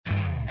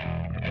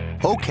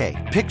Okay,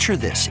 picture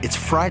this. It's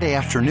Friday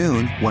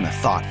afternoon when a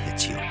thought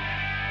hits you.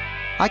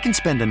 I can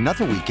spend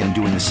another weekend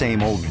doing the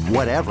same old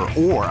whatever,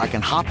 or I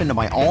can hop into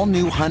my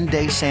all-new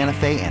Hyundai Santa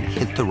Fe and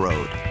hit the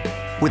road.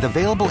 With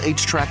available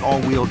H-Track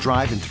all-wheel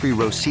drive and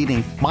 3-row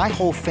seating, my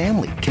whole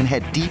family can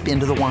head deep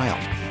into the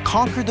wild.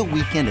 Conquer the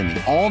weekend in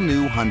the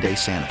all-new Hyundai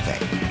Santa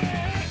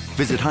Fe.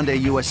 Visit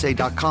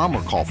HyundaiUSA.com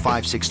or call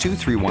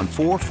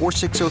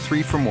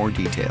 562-314-4603 for more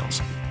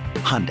details.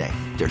 Hyundai,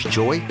 there's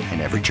joy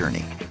in every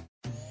journey.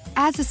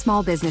 As a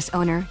small business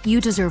owner,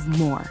 you deserve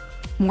more.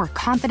 More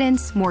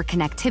confidence, more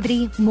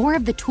connectivity, more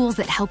of the tools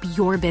that help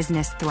your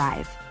business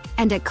thrive.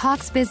 And at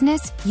Cox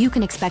Business, you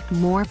can expect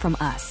more from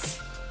us.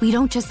 We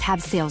don't just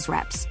have sales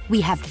reps.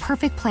 We have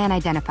perfect plan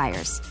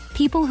identifiers,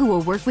 people who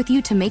will work with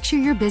you to make sure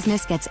your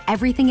business gets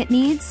everything it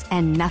needs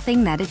and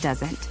nothing that it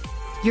doesn't.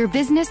 Your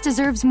business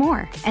deserves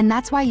more, and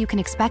that's why you can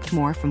expect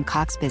more from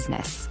Cox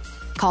Business.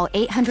 Call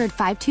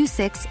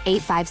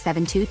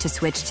 800-526-8572 to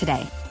switch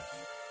today.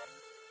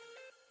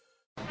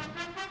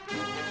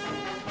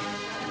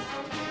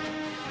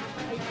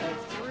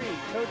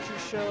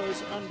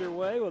 Shows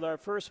underway with our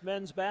first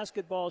men's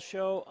basketball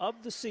show of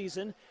the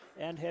season,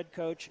 and head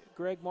coach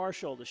Greg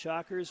Marshall. The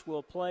Shockers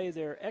will play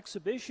their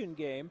exhibition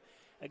game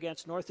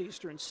against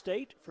Northeastern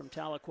State from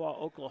Tahlequah,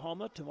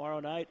 Oklahoma, tomorrow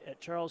night at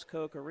Charles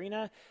Koch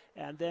Arena,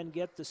 and then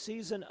get the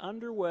season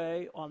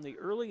underway on the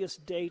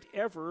earliest date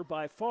ever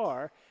by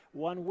far,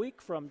 1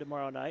 week from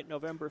tomorrow night,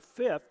 November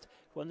 5th,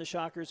 when the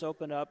Shockers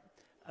open up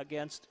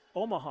against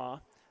Omaha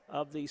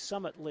of the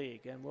Summit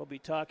League. And we'll be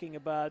talking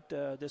about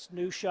this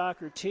new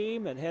Shocker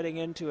team and heading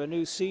into a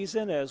new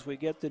season as we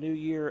get the new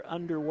year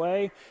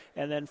underway.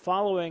 And then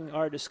following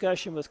our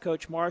discussion with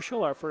Coach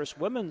Marshall, our first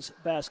women's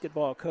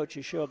basketball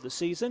coaches show of the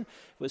season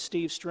with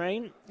Steve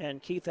Strain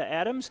and Keitha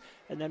Adams.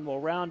 And then we'll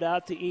round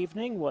out the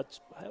evening with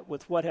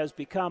what has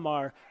become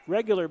our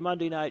regular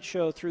Monday night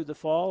show through the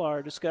fall,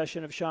 our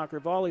discussion of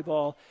Shocker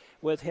volleyball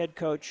with head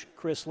coach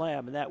Chris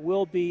Lamb. And that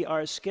will be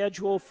our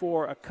schedule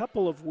for a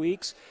couple of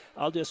weeks.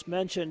 I'll just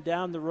mention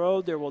down the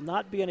road there will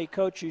not be any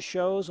coaches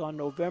shows on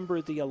November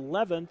the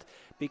 11th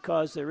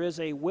because there is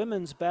a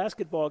women's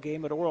basketball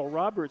game at Oral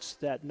Roberts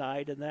that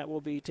night, and that will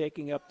be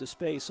taking up the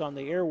space on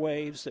the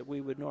airwaves that we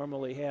would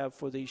normally have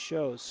for these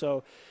shows.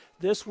 So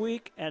this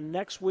week and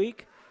next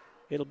week,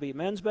 it'll be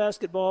men's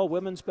basketball,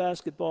 women's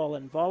basketball,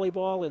 and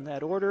volleyball in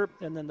that order.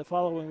 And then the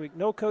following week,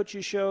 no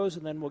coaches shows,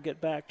 and then we'll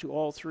get back to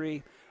all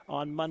three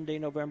on Monday,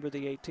 November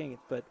the 18th.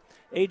 But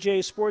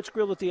AJ Sports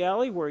Grill at the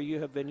Alley, where you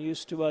have been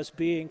used to us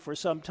being for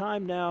some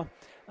time now,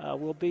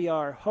 will be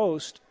our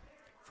host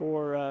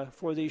for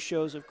these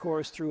shows, of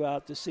course,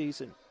 throughout the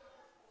season.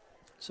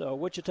 So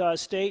Wichita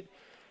State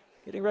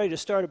getting ready to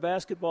start a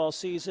basketball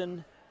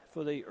season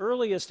for the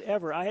earliest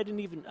ever. I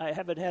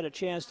haven't had a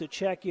chance to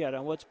check yet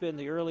on what's been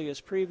the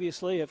earliest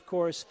previously. Of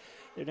course,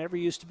 there never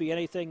used to be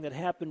anything that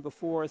happened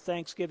before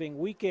Thanksgiving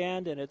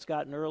weekend, and it's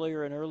gotten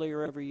earlier and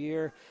earlier every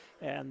year.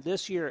 And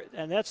this year,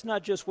 and that's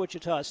not just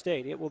Wichita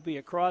State, it will be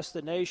across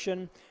the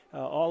nation,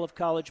 all of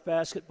college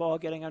basketball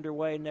getting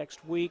underway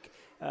next week.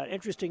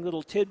 Interesting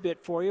little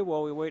tidbit for you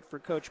while we wait for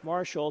Coach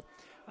Marshall.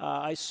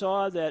 I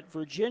saw that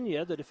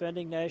Virginia, the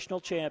defending national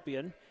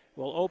champion,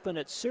 will open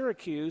at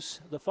Syracuse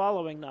the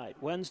following night,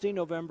 Wednesday,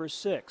 November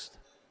 6th.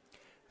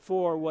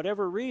 For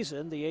whatever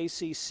reason, the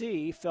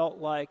ACC felt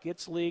like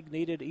its league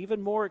needed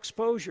even more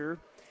exposure,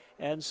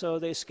 and so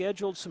they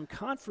scheduled some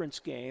conference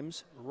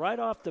games right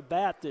off the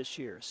bat this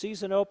year,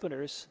 season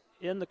openers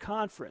in the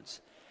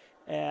conference.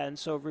 And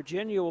so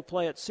Virginia will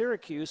play at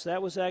Syracuse.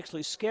 That was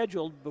actually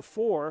scheduled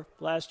before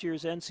last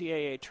year's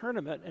NCAA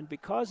tournament, and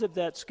because of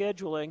that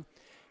scheduling,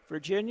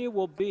 Virginia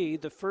will be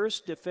the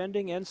first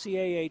defending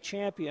NCAA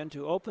champion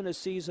to open a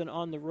season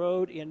on the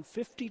road in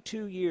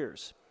 52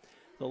 years.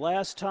 The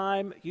last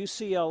time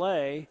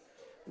UCLA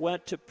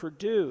went to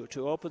Purdue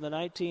to open the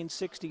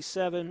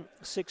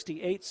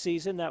 1967-68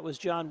 season, that was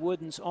John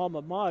Wooden's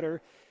alma mater,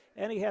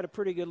 and he had a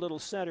pretty good little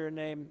center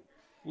named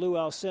Lou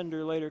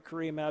Alcindor, later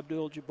Kareem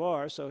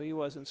Abdul-Jabbar, so he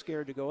wasn't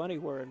scared to go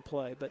anywhere and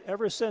play. But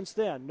ever since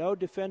then, no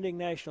defending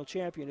national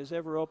champion has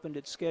ever opened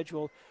its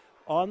schedule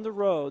on the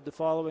road the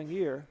following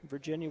year.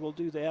 Virginia will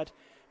do that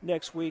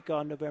next week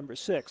on November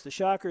 6th. The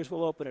Shockers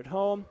will open at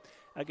home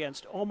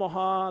against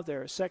Omaha.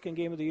 Their second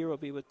game of the year will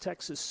be with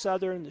Texas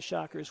Southern. The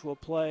Shockers will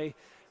play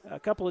a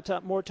couple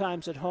of more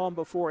times at home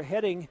before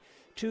heading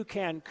to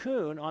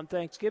Cancun on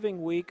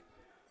Thanksgiving week.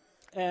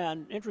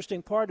 And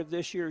interesting part of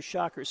this year's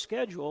Shocker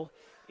schedule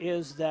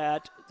is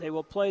that they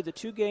will play the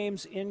two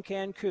games in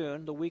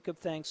Cancun the week of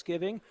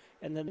Thanksgiving,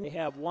 and then they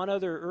have one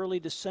other early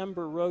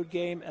December road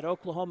game at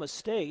Oklahoma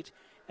State,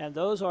 and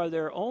those are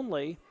their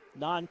only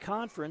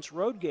non-conference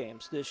road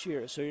games this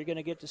year. So you're going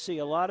to get to see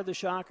a lot of the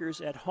Shockers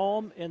at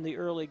home in the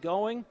early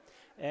going.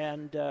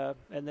 And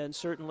then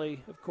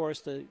certainly, of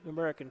course, the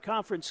American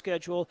Conference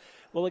schedule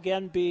will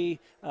again be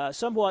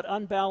somewhat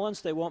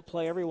unbalanced. They won't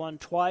play everyone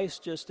twice,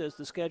 just as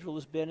the schedule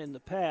has been in the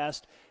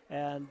past.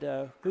 And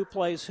who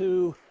plays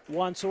who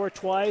once or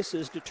twice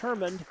is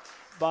determined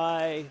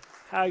by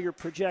how you're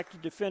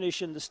projected to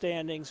finish in the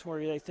standings,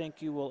 where they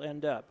think you will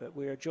end up. But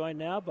we are joined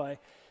now by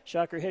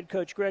Shocker head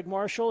coach Greg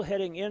Marshall,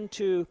 heading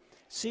into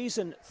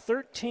season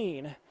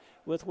 13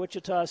 with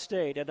Wichita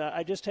State. And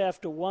I just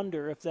have to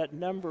wonder if that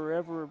number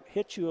ever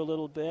hits you a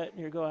little bit and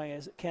you're going,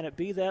 can it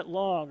be that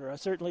long? Or I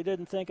certainly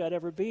didn't think I'd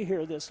ever be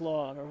here this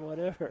long, or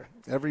whatever.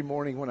 Every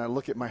morning when I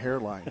look at my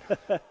hairline,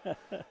 it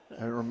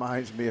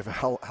reminds me of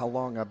how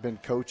long I've been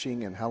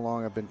coaching and how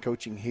long I've been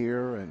coaching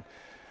here. And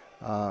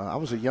I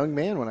was a young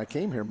man when I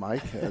came here,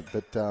 Mike.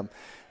 But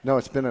no,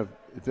 it's been a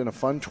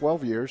fun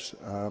 12 years.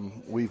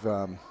 We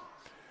got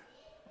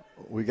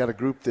a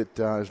group that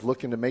is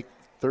looking to make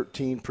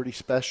 13 pretty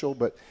special,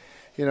 but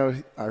you know,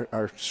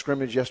 our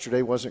scrimmage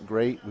yesterday wasn't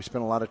great. We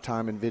spent a lot of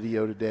time in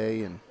video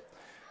today and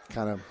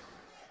kind of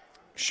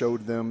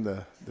showed them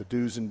the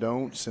do's and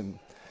don'ts. And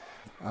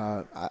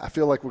I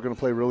feel like we're going to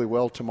play really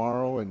well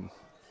tomorrow, and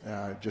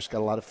just got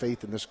a lot of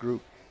faith in this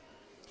group.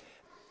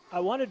 I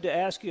wanted to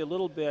ask you a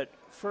little bit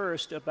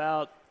first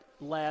about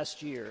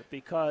last year,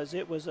 because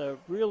it was a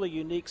really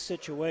unique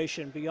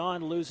situation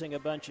beyond losing a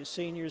bunch of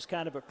seniors,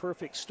 kind of a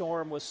perfect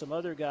storm with some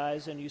other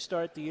guys, and you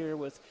start the year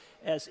with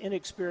as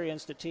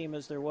inexperienced a team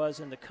as there was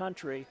in the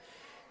country.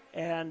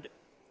 And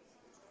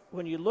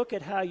when you look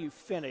at how you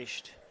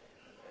finished,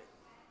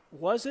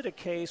 was it a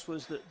case,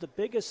 was the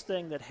biggest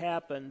thing that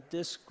happened,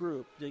 this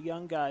group, the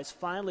young guys,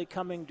 finally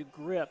coming to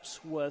grips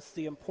with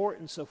the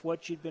importance of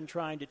what you'd been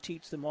trying to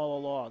teach them all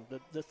along,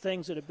 the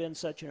things that have been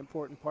such an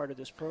important part of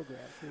this program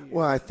for you?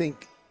 Well, I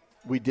think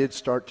we did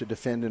start to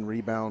defend and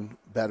rebound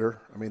better.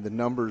 I mean, the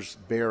numbers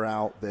bear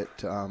out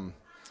that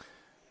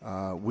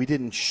we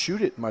didn't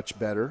shoot it much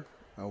better.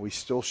 We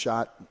still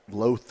shot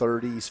low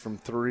 30s from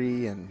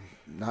three and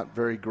not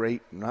very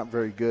great, not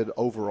very good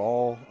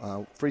overall.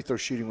 Free throw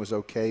shooting was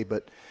okay,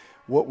 but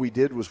what we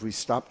did was we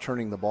stopped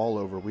turning the ball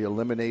over. We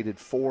eliminated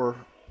 4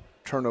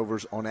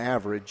 turnovers on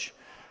average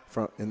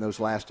in those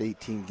last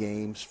 18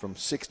 games, from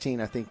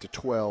 16, I think, to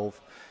 12.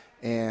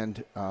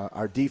 And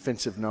our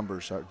defensive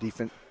numbers, our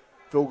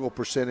field goal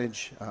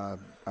percentage,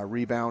 our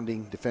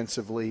rebounding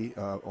defensively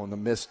on the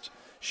missed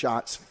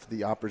shots for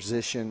the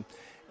opposition,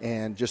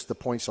 and just the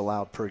points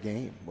allowed per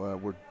game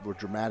were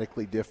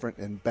dramatically different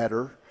and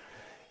better.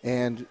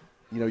 And,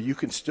 you know, you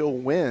can still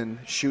win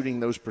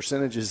shooting those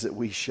percentages that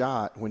we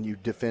shot when you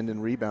defend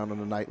and rebound on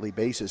a nightly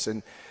basis.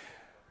 And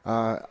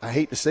I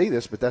hate to say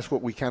this, but that's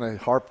what we kind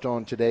of harped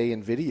on today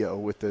in video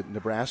with the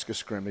Nebraska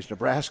scrimmage.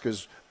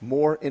 Nebraska's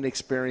more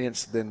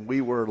inexperienced than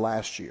we were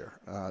last year.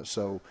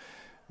 So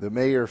the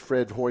mayor,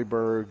 Fred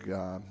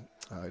Hoiberg,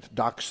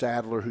 Doc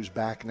Sadler, who's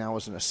back now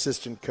as an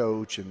assistant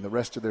coach, and the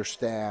rest of their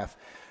staff,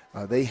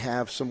 they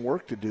have some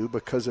work to do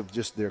because of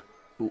just their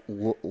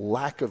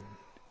lack of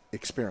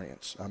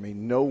experience. I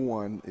mean, no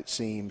one, it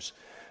seems,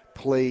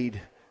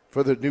 played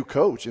for the new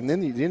coach, and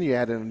then you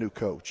add in a new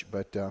coach.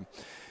 But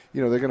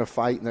you know, they're going to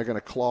fight and they're going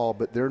to claw,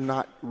 but they're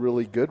not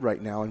really good right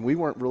now, and we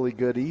weren't really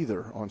good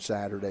either on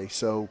Saturday.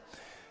 So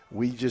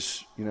we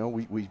just, you know,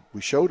 we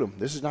showed them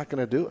this is not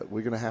going to do it.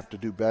 We're going to have to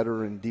do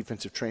better in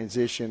defensive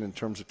transition, in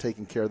terms of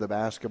taking care of the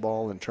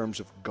basketball, in terms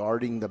of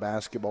guarding the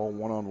basketball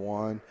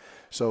one-on-one.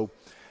 So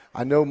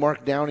I know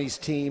Mark Downey's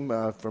team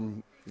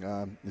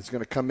is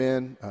going to come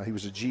in. He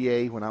was a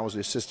GA when I was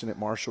the assistant at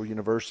Marshall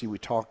University. We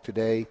talked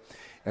today,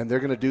 and they're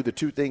going to do the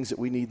 2 things that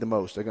we need the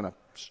most. They're going to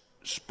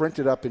sprint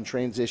it up in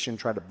transition,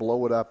 try to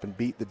blow it up and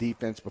beat the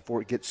defense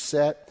before it gets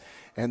set,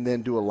 and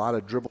then do a lot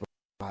of dribble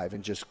drive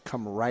and just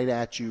come right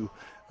at you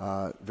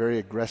very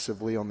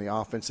aggressively on the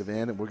offensive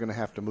end. And we're going to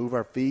have to move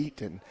our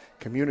feet and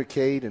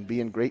communicate and be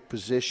in great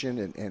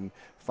position and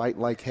fight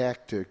like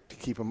heck to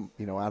keep them,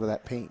 you know, out of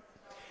that paint.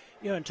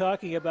 You know, and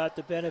talking about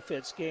the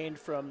benefits gained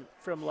from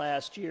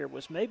last year,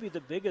 was maybe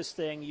the biggest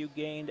thing you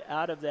gained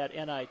out of that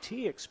NIT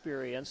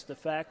experience, the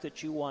fact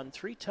that you won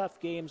 3 tough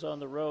games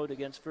on the road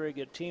against very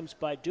good teams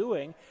by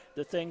doing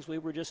the things we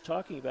were just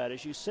talking about.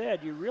 As you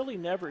said, you really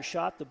never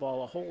shot the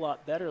ball a whole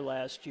lot better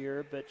last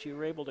year, but you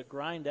were able to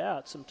grind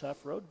out some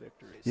tough road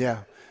victories. Yeah,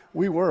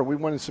 we were. We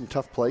won in some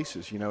tough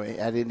places, you know,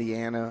 at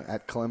Indiana,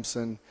 at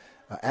Clemson.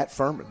 At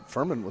Furman.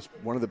 Furman was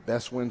one of the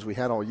best wins we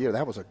had all year.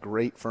 That was a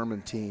great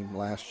Furman team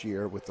last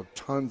year with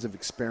tons of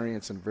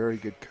experience and very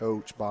good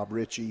coach, Bob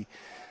Ritchie.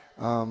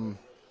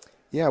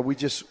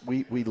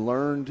 We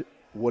learned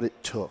what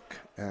it took,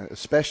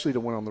 especially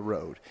to win on the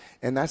road.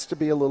 And that's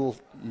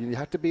you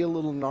have to be a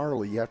little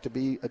gnarly. You have to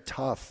be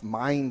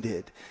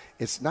tough-minded.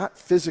 It's not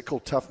physical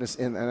toughness.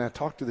 And I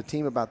talked to the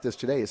team about this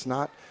today. It's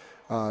not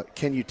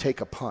can you take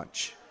a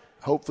punch.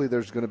 Hopefully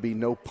there's going to be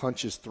no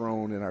punches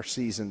thrown in our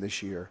season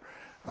this year.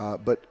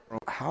 But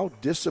how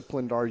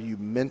disciplined are you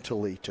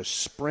mentally to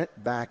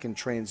sprint back in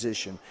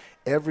transition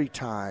every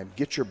time,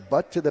 get your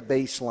butt to the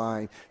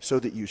baseline so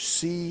that you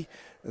see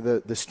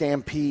the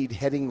stampede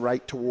heading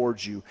right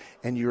towards you,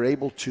 and you're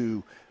able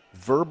to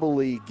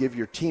verbally give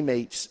your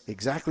teammates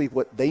exactly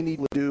what they need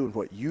to do and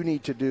what you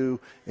need to do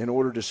in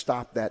order to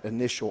stop that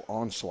initial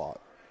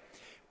onslaught.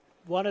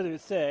 One other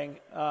thing,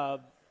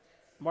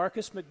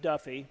 Marcus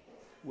McDuffie,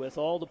 with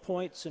all the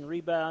points and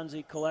rebounds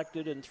he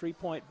collected and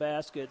 3-point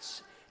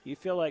baskets, you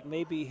feel like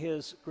maybe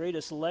his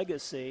greatest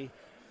legacy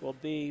will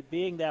be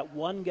being that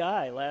one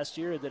guy last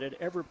year that had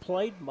ever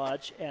played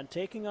much and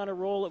taking on a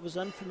role that was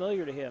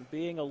unfamiliar to him,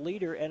 being a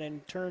leader and in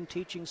turn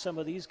teaching some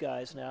of these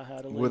guys now how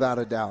to lead. Without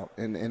a doubt.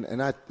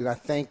 And I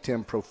thanked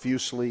him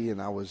profusely,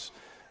 and I was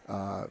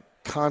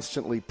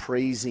constantly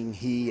praising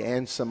he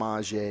and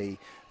Samaje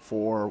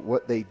for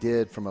what they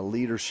did from a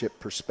leadership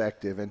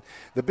perspective. And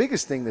the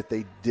biggest thing that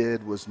they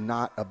did was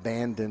not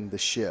abandon the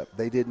ship.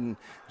 They didn't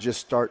just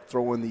start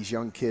throwing these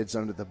young kids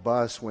under the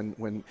bus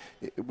when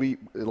a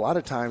lot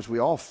of times we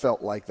all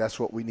felt like that's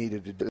what we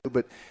needed to do,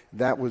 but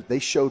they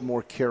showed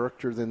more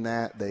character than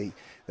that. They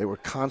were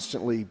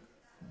constantly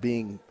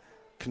being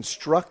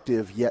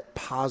constructive yet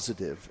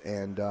positive,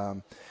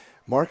 and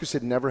Marcus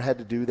had never had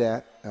to do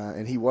that,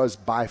 and he was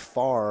by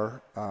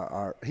far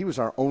he was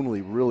our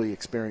only really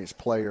experienced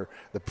player.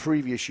 The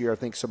previous year, I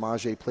think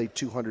Samaje played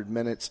 200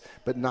 minutes,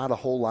 but not a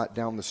whole lot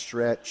down the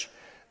stretch.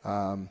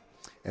 And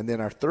then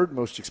our third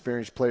most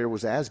experienced player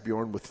was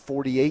Asbjorn with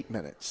 48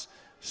 minutes.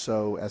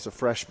 So as a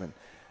freshman,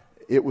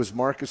 it was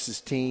Marcus's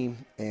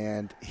team,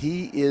 and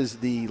he is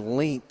the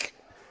link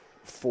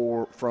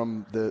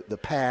from the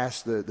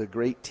past, the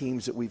great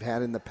teams that we've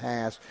had in the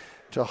past,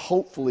 to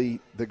hopefully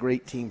the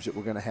great teams that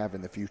we're going to have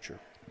in the future.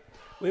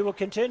 We will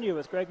continue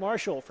with Greg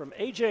Marshall from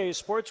AJ's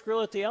Sports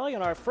Grill at the Alley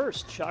on our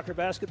first Shocker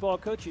Basketball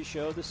Coaches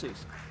Show of the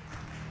season.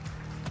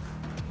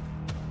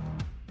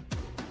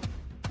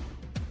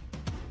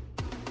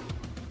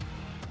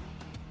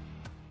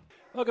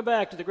 Welcome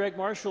back to the Greg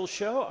Marshall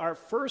Show, our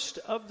first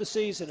of the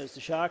season as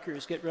the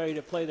Shockers get ready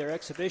to play their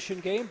exhibition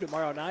game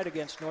tomorrow night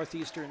against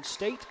Northeastern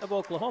State of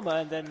Oklahoma,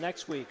 and then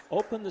next week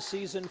open the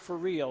season for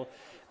real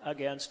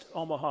against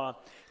Omaha.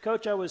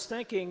 Coach, I was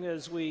thinking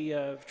as we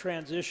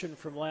transitioned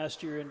from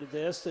last year into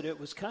this that it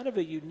was kind of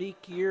a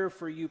unique year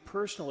for you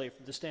personally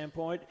from the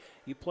standpoint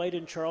you played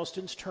in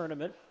Charleston's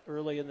tournament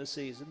early in the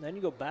season. Then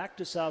you go back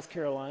to South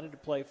Carolina to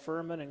play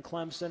Furman and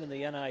Clemson in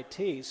the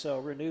NIT, so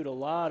renewed a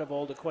lot of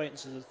old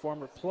acquaintances with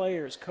former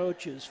players,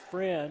 coaches,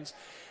 friends.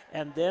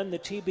 And then the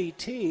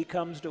TBT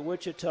comes to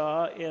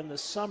Wichita in the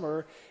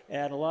summer,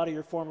 and a lot of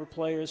your former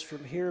players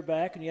from here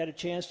back, and you had a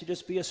chance to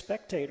just be a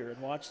spectator and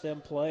watch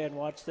them play and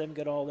watch them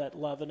get all that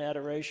love and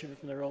adoration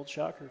from their old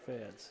Shocker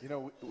fans. You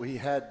know, we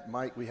had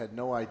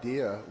no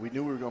idea. We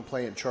knew we were going to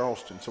play in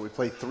Charleston, so we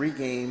played 3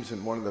 games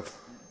in one of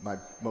my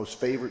most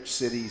favorite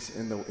cities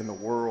in the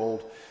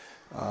world,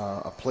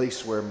 a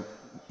place where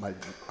I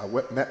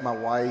met my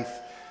wife,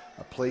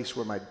 a place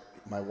where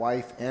my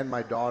wife and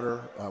my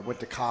daughter went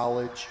to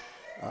college.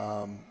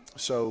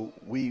 So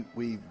we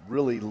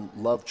really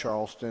loved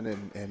Charleston,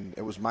 and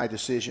it was my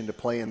decision to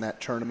play in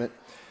that tournament.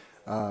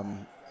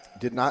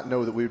 Did not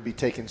know that we would be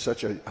taking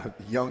such a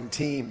young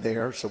team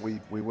there, so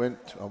we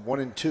went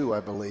 1-2, I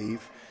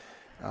believe.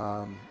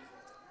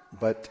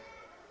 But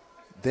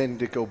then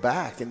to go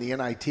back in the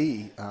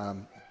NIT,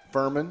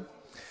 Furman,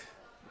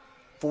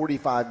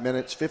 45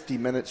 minutes, 50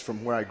 minutes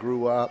from where I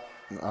grew up,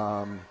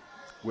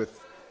 with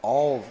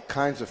all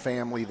kinds of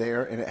family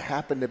there, and it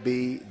happened to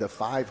be the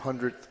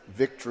 500th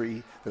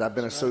victory that I've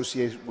been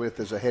associated with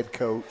as a head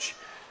coach.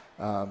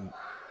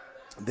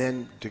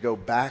 Then to go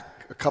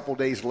back a couple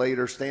days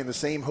later, stay in the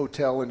same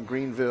hotel in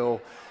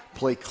Greenville,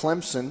 play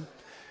Clemson,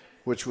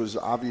 which was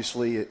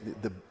obviously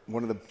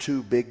one of the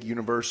 2 big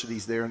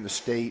universities there in the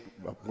state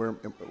where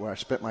I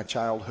spent my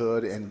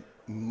childhood and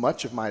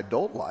much of my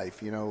adult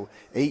life.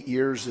 8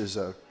 years as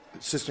a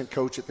assistant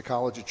coach at the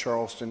College of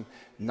Charleston,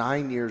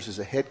 9 years as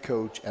a head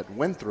coach at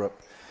Winthrop.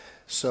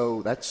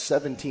 So that's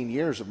 17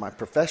 years of my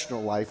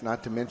professional life,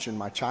 not to mention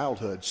my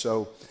childhood.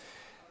 So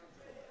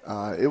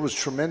it was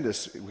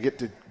tremendous. We get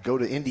to go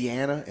to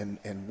Indiana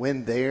and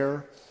win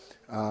there.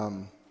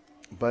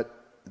 But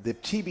the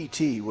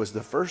TBT was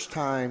the first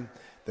time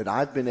that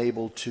I've been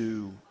able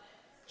to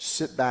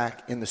sit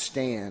back in the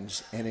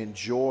stands and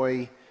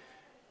enjoy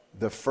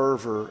the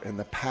fervor and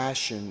the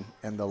passion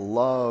and the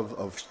love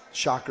of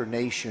Shocker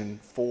Nation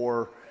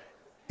for,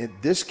 in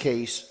this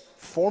case,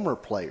 former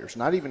players,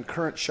 not even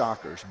current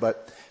Shockers,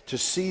 but to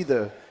see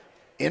the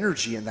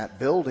energy in that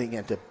building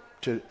and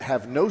to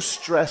have no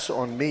stress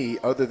on me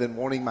other than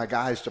wanting my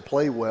guys to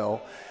play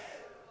well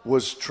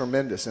was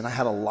tremendous. And I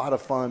had a lot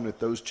of fun with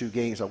those 2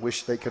 games. I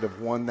wish they could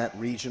have won that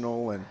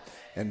regional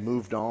and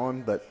moved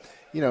on. But,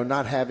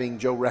 not having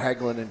Joe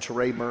Ragland and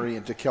Teray Murray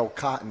and Takel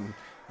Cotton,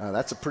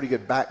 that's a pretty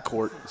good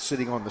backcourt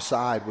sitting on the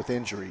side with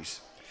injuries.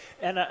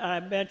 And I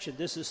mentioned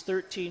this is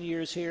 13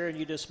 years here, and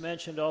you just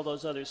mentioned all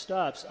those other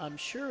stops. I'm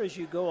sure as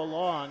you go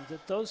along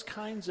that those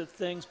kinds of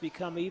things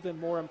become even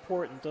more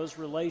important, those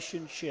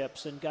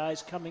relationships and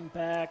guys coming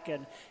back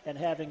and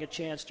having a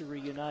chance to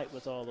reunite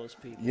with all those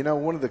people.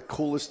 One of the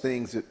coolest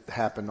things that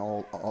happened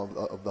all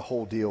of the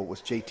whole deal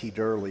was JT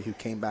Durley, who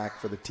came back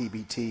for the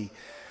TBT,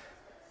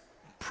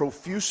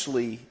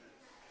 profusely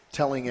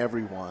telling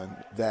everyone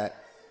that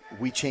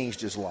we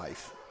changed his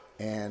life.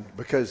 And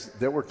because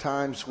there were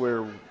times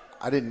where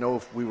I didn't know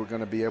if we were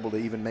going to be able to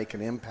even make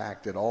an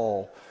impact at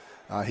all.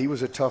 He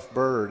was a tough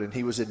bird, and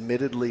he was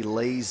admittedly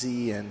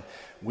lazy, and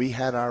we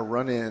had our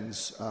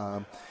run-ins.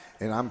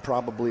 and I'm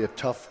probably a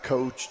tough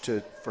coach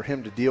for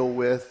him to deal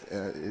with,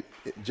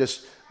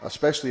 just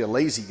especially a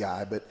lazy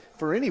guy. But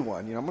for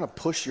anyone, I'm going to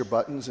push your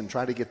buttons and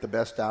try to get the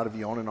best out of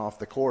you on and off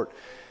the court.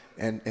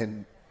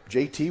 And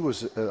JT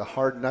was a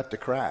hard nut to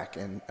crack,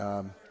 and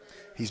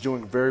he's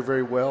doing very,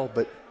 very well.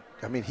 But,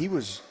 he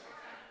was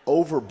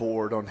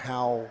overboard on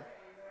how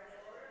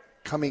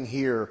coming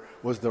here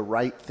was the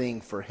right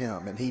thing for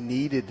him, and he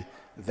needed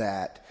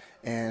that.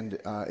 And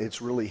it's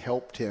really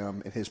helped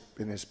him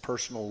in his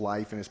personal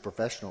life and his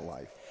professional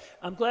life.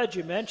 I'm glad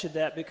you mentioned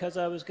that, because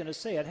I was going to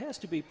say it has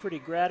to be pretty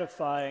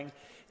gratifying.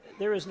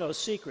 There is no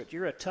secret.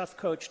 You're a tough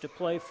coach to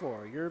play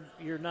for.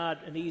 You're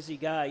not an easy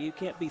guy. You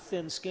can't be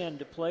thin-skinned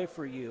to play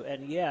for you.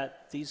 And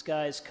yet these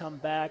guys come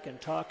back and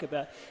talk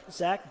about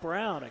Zach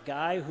Brown, a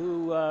guy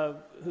who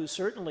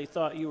certainly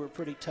thought you were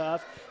pretty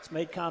tough. He's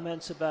made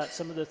comments about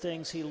some of the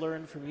things he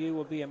learned from you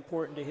will be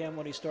important to him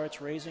when he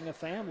starts raising a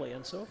family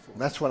and so forth.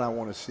 That's what I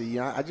want to see.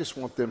 I just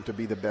want them to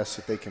be the best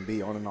that they can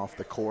be on and off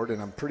the court,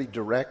 and I'm pretty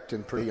direct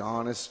and pretty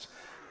honest.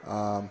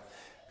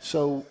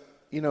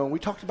 We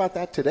talked about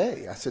that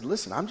today. I said,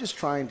 listen, I'm just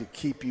trying to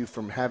keep you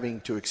from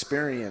having to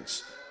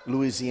experience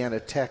Louisiana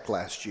Tech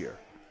last year,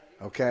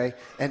 okay?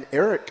 And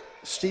Eric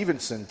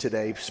Stevenson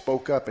today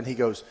spoke up, and he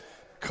goes,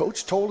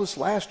 Coach told us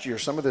last year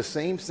some of the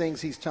same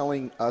things he's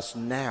telling us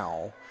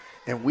now,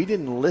 and we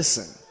didn't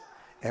listen.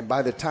 And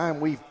by the time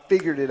we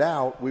figured it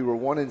out, we were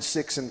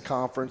 1-6 in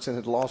conference and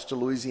had lost to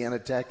Louisiana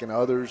Tech and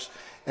others,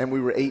 and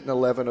we were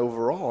 8-11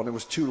 overall, and it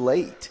was too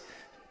late.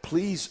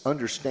 Please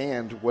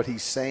understand what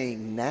he's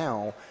saying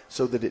now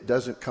so that it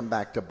doesn't come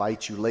back to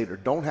bite you later.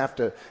 Don't have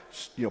to,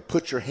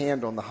 put your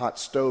hand on the hot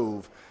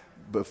stove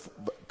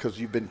because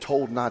you've been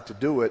told not to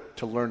do it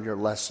to learn your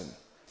lesson.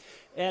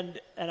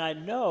 And I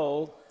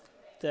know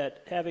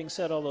that, having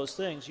said all those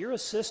things, your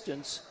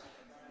assistants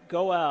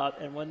go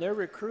out, and when they're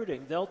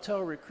recruiting, they'll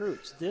tell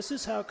recruits, this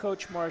is how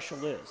Coach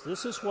Marshall is.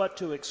 This is what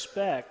to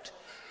expect.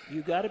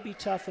 You got to be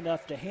tough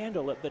enough to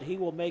handle it, but he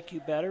will make you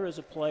better as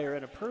a player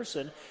and a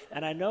person.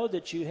 And I know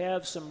that you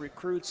have some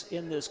recruits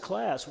in this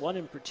class, one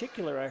in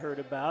particular I heard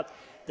about,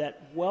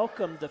 that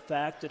welcomed the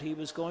fact that he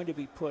was going to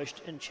be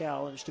pushed and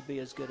challenged to be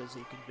as good as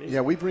he can be. Yeah,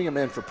 we bring him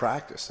in for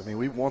practice.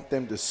 We want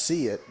them to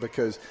see it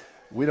because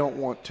we don't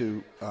want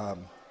to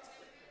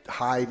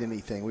hide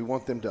anything. We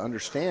want them to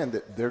understand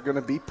that they're going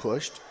to be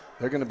pushed.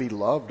 They're going to be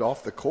loved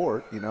off the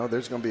court.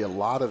 There's going to be a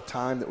lot of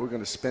time that we're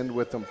going to spend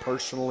with them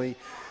personally,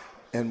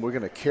 and we're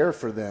going to care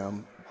for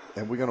them,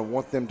 and we're going to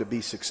want them to be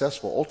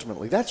successful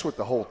ultimately. That's what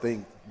the whole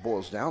thing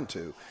boils down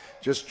to,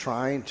 just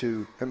trying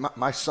to – and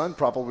my son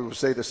probably would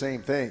say the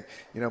same thing.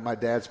 My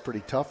dad's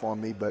pretty tough on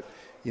me, but,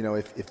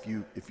 if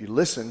you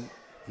listen,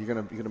 you're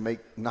going to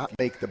not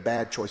make the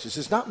bad choices.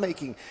 It's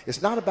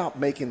not about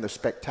making the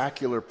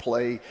spectacular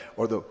play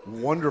or the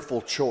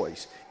wonderful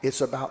choice.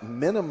 It's about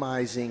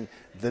minimizing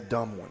the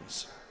dumb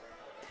ones.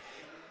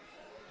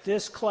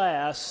 This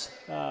class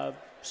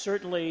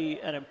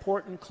certainly an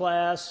important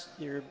class.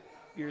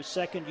 Your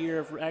second year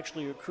of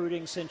actually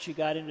recruiting since you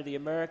got into the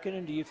American,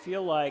 and do you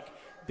feel like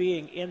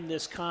being in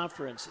this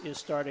conference is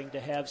starting to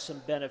have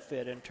some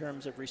benefit in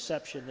terms of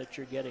reception that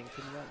you're getting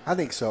from them? I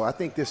think so. I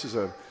think this is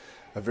a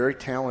very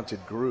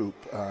talented group.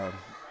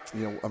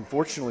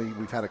 Unfortunately,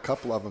 we've had a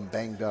couple of them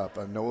banged up.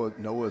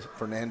 Noah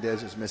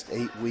Fernandez has missed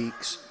 8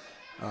 weeks.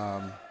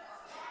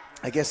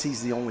 I guess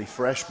he's the only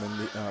freshman.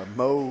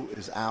 Mo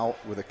is out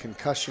with a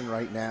concussion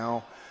right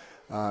now.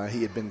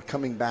 He had been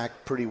coming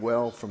back pretty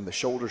well from the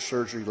shoulder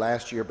surgery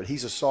last year, but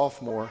he's a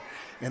sophomore.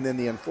 And then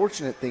the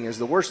unfortunate thing is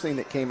the worst thing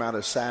that came out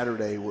of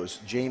Saturday was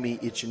Jamie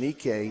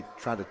Ichenike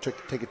tried to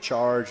take a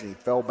charge, and he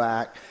fell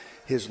back.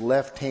 His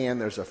left hand,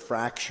 there's a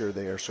fracture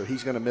there, so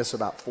he's going to miss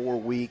about 4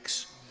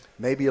 weeks,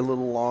 maybe a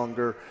little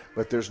longer,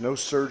 but there's no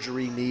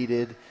surgery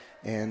needed.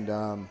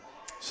 And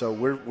so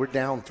we're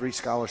down 3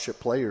 scholarship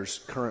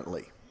players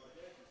currently.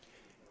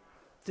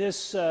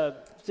 This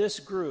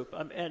group,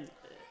 and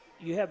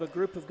you have a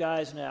group of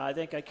guys now, I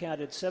think I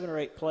counted 7 or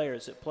 8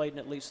 players that played in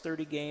at least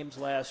 30 games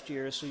last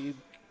year, so you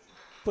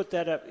put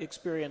that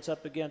experience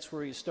up against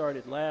where you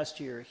started last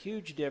year, a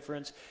huge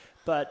difference.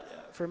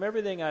 But from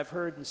everything I've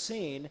heard and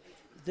seen,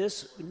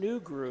 this new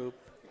group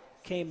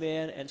came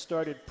in and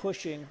started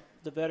pushing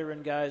the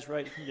veteran guys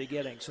right from the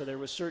beginning. So there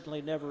was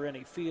certainly never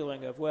any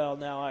feeling of, well,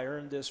 now I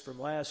earned this from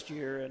last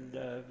year, and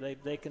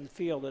they can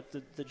feel that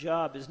the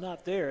job is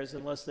not theirs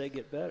unless they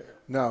get better.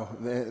 No,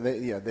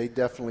 they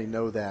definitely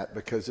know that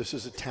because this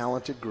is a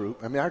talented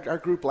group. Our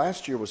group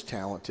last year was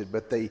talented,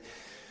 but they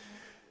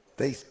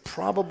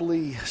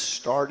probably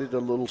started a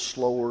little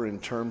slower in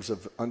terms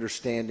of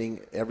understanding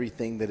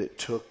everything that it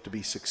took to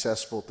be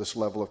successful at this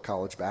level of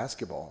college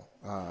basketball.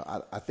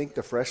 I think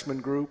the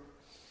freshman group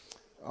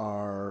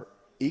are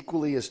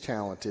equally as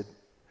talented,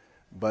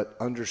 but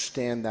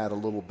understand that a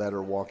little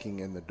better walking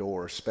in the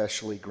door,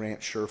 especially Grant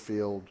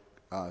Sherfield,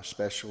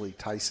 especially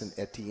Tyson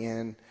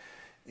Etienne,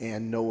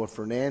 and Noah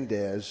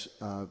Fernandez.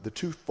 The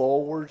 2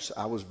 forwards,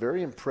 I was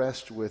very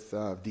impressed with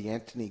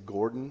DeAnthony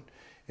Gordon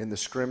in the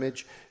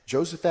scrimmage.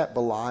 Josephat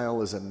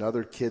Belial is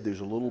another kid who's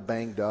a little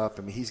banged up.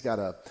 I mean, he's got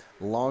a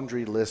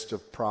laundry list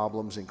of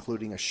problems,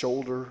 including a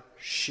shoulder,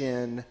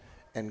 shin,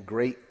 and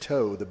great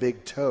toe, the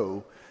big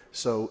toe.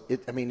 So,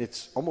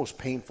 it's almost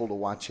painful to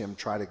watch him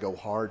try to go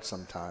hard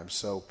sometimes.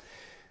 So,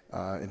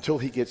 until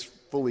he gets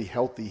fully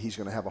healthy, he's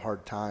going to have a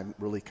hard time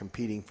really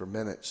competing for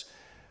minutes.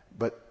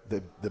 But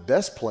the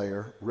best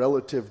player,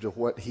 relative to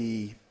what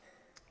he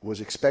was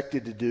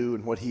expected to do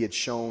and what he had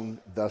shown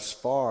thus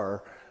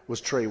far,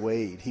 was Trey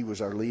Wade. He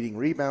was our leading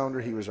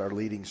rebounder. He was our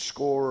leading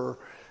scorer.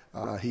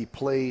 He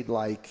played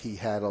like he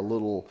had a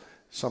little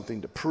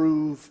something to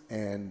prove,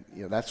 and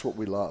that's what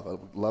we love. I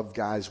love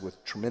guys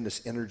with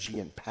tremendous energy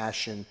and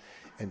passion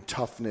and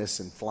toughness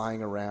and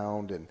flying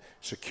around and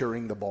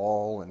securing the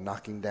ball and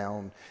knocking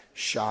down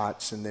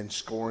shots and then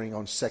scoring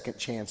on second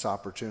chance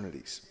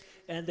opportunities.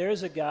 And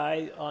there's a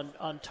guy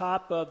on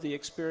top of the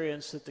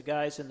experience that the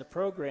guys in the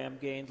program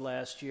gained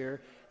last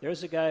year.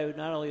 There's a guy who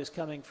not only is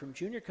coming from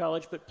junior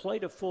college, but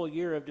played a full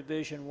year of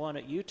Division I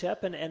at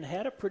UTEP and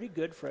had a pretty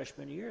good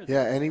freshman year.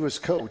 Yeah, and he was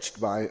coached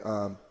by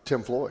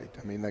Tim Floyd.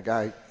 I mean, the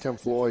guy, Tim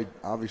Floyd,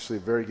 obviously a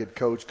very good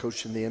coach,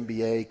 coached in the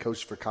NBA,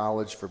 coached for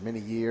college for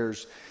many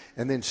years.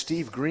 And then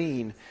Steve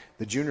Green,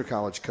 the junior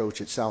college coach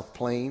at South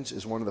Plains,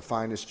 is one of the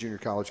finest junior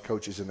college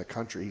coaches in the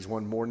country. He's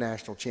won more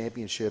national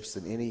championships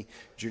than any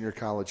junior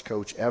college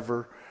coach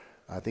ever.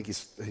 I think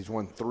he's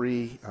won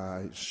 3.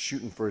 He's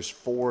shooting for his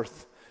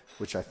 4th,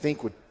 which I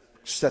think would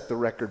set the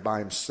record by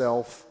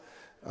himself.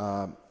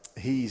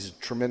 He's a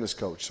tremendous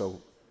coach.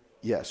 So,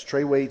 yes,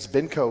 Trey Wade's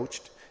been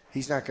coached.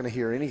 He's not going to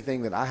hear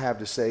anything that I have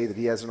to say that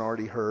he hasn't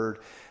already heard.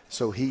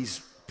 So he's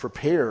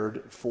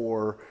prepared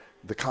for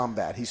the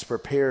combat. He's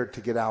prepared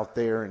to get out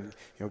there and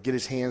get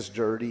his hands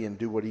dirty and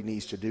do what he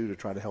needs to do to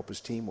try to help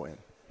his team win.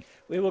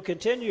 We will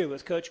continue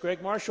with Coach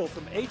Greg Marshall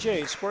from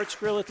AJ Sports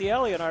Grill at the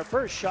Alley on our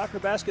first Shocker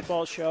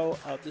basketball show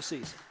of the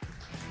season.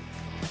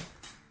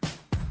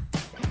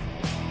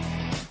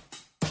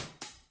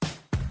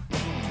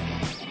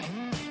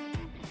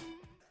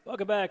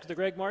 Welcome back to the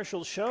Greg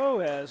Marshall Show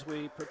as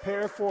we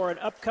prepare for an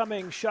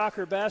upcoming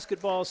Shocker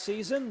basketball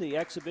season. The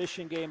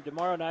exhibition game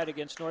tomorrow night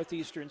against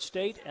Northeastern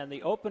State and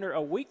the opener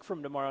a week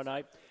from tomorrow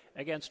night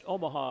against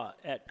Omaha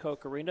at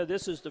Koch Arena.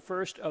 This is the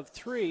first of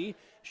 3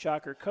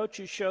 Shocker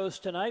coaches shows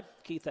tonight.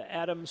 Keitha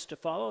Adams to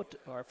follow,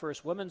 our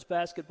first women's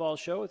basketball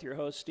show with your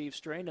host Steve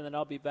Strain, and then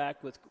I'll be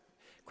back with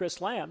Chris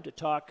Lamb to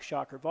talk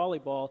Shocker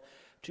volleyball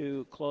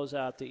to close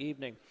out the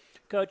evening.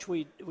 Coach,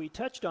 we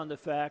touched on the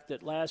fact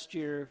that last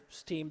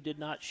year's team did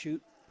not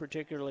shoot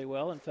particularly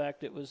well. In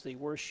fact, it was the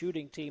worst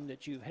shooting team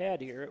that you've had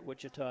here at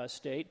Wichita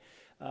State.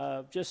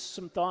 Just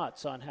some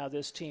thoughts on how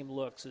this team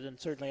looks, and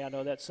certainly I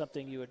know that's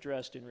something you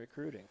addressed in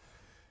recruiting.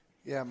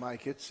 Yeah,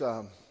 Mike, it's,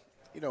 the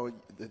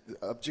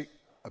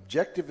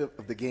objective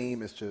of the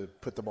game is to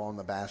put the ball in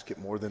the basket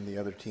more than the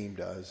other team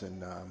does,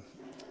 and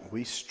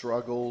we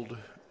struggled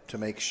to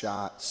make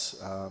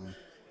shots.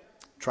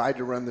 Tried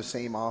to run the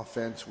same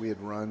offense we had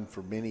run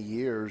for many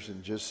years,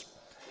 and just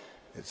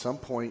at some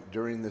point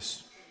during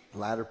this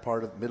latter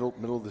part of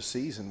middle of the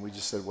season, we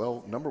just said,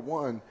 well, number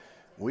one,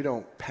 we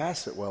don't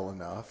pass it well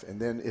enough, and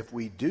then if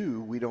we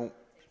do, we don't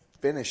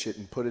finish it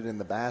and put it in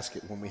the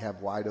basket when we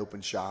have wide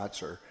open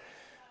shots. Or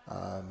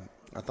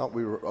I thought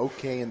we were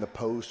okay in the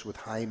post with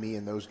Jaime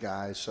and those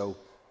guys, so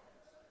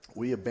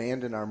we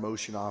abandoned our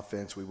motion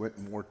offense. We went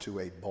more to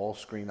a ball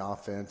screen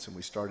offense, and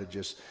we started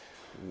just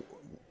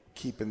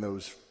keeping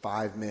those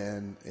 5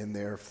 men in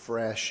there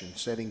fresh and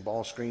setting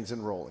ball screens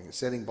and rolling.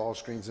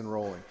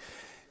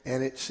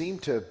 And it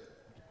seemed to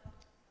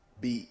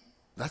be,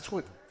 that's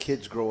what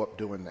kids grow up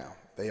doing now.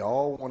 They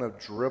all want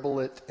to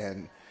dribble it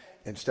and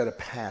instead of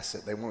pass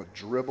it. They want to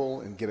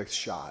dribble and get a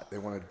shot. They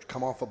want to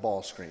come off a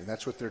ball screen.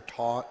 That's what they're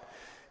taught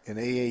in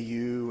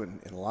AAU and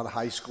in a lot of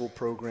high school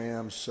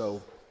programs.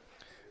 So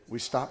we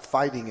stopped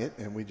fighting it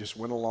and we just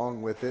went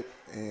along with it,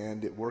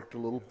 and it worked a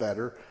little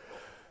better.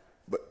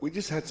 But we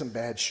just had some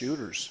bad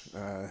shooters,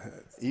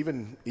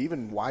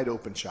 even wide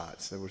open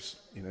shots. There was,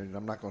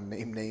 I'm not going to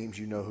name names.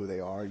 You know who they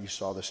are. You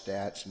saw the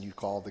stats and you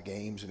called the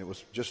games, and it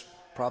was just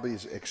probably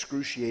as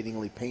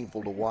excruciatingly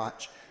painful to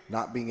watch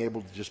not being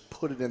able to just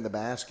put it in the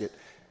basket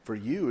for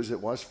you as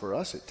it was for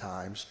us at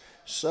times.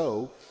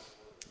 So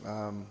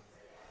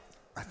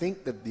I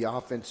think that the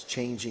offense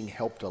changing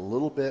helped a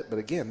little bit. But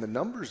again, the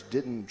numbers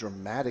didn't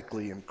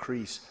dramatically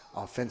increase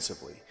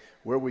offensively.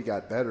 Where we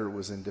got better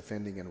was in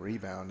defending and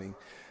rebounding.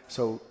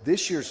 So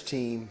this year's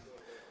team,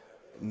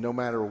 no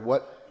matter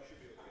what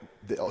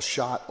the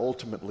shot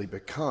ultimately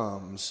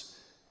becomes,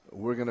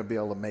 we're going to be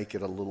able to make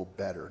it a little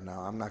better.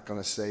 Now, I'm not going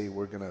to say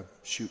we're going to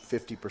shoot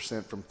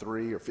 50% from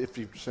 3 or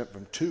 50%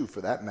 from 2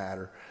 for that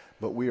matter,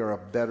 but we are a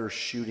better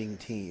shooting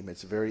team.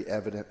 It's very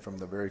evident from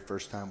the very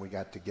first time we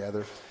got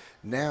together.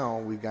 Now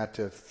we've got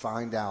to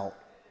find out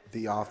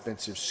the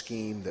offensive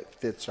scheme that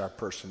fits our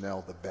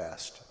personnel the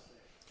best.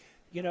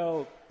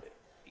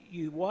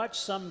 You watch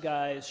some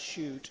guys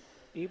shoot,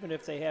 even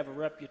if they have a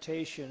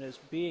reputation as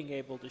being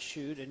able to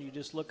shoot, and you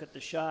just look at the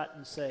shot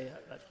and say,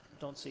 I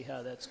don't see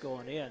how that's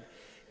going in.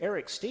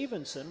 Eric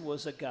Stevenson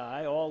was a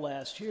guy all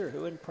last year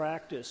who in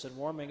practice and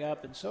warming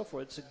up and so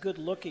forth, it's a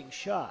good-looking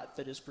shot,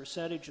 that his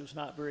percentage was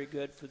not very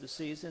good for the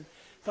season.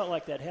 Felt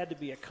like that had to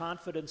be a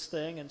confidence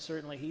thing, and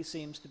certainly he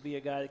seems to be a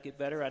guy that get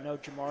better. I know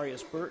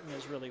Jamarius Burton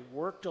has really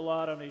worked a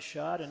lot on his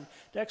shot, and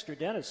Dexter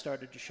Dennis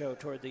started to show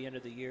toward the end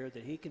of the year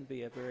that he can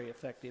be a very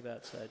effective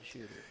outside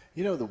shooter.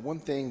 You know, the one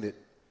thing that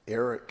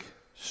Eric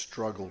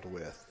struggled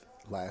with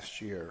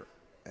last year,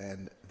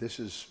 and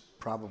this is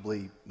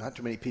probably not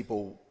too many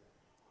people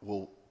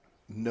will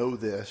know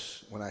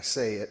this when I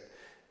say it,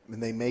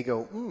 and they may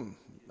go,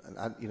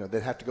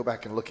 they'd have to go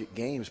back and look at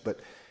games,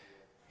 but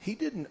he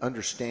didn't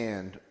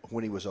understand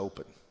when he was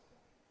open.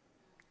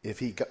 If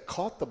he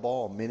caught the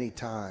ball many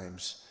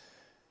times,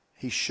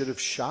 he should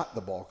have shot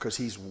the ball because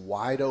he's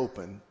wide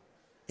open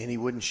and he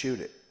wouldn't shoot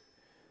it.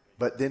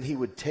 But then he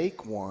would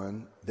take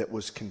one that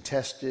was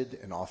contested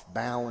and off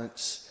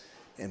balance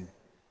and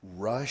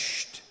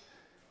rushed.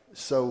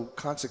 So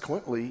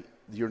consequently,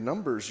 your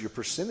numbers, your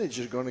percentage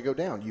is going to go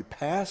down. You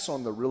pass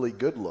on the really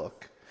good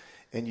look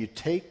and you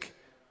take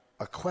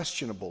a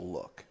questionable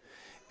look.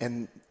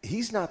 And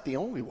he's not the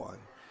only one.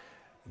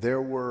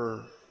 There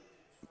were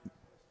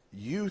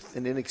youth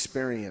and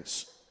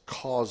inexperience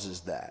causes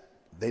that.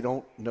 They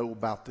don't know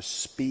about the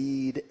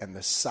speed and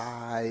the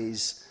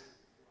size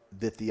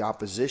that the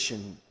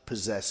opposition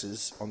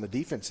possesses on the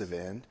defensive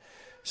end.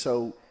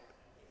 So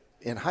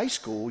in high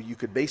school, you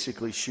could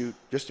basically shoot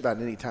just about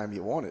any time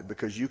you wanted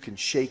because you can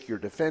shake your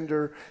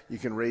defender, you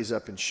can raise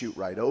up and shoot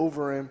right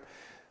over him.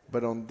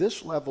 But on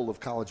this level of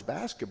college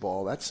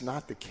basketball, that's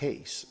not the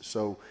case.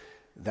 So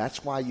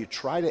that's why you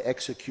try to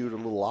execute a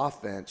little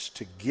offense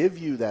to give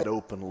you that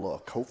open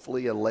look,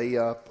 hopefully a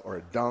layup or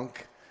a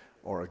dunk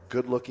or a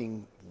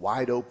good-looking,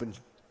 wide-open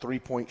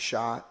three-point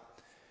shot.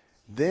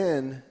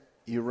 Then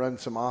you run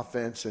some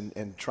offense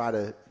and try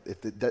to,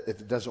 if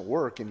it doesn't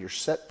work in your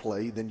set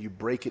play, then you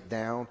break it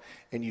down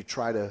and you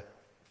try to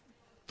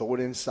throw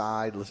it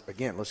inside.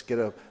 Let's get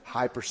a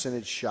high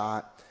percentage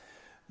shot.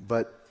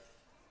 But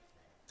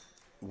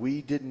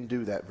we didn't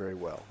do that very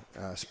well,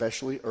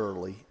 especially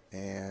early.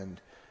 And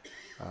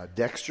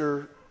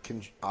Dexter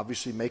can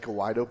obviously make a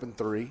wide open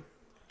three.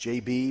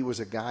 JB was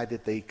a guy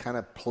that they kind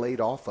of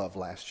played off of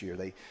last year.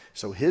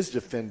 So his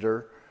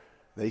defender,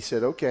 they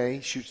said, okay,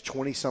 shoots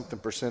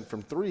 20-something%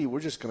 from three. We're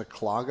just going to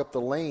clog up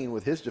the lane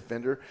with his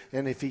defender.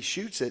 And if he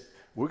shoots it,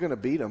 we're going to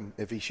beat him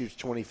if he shoots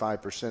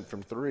 25%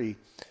 from three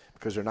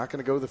because they're not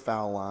going to go to the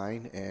foul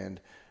line. And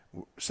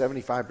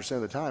 75%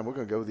 of the time, we're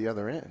going to go to the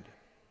other end.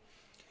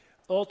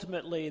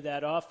 Ultimately,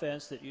 that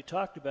offense that you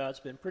talked about has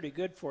been pretty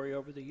good for you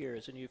over the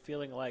years, and you're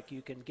feeling like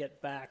you can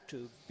get back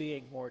to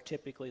being more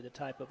typically the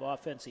type of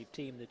offensive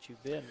team that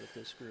you've been with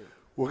this group.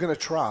 We're going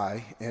to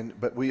try,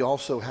 but we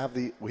also have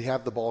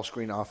the ball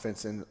screen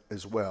offense in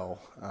as well.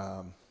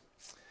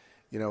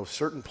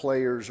 Certain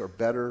players are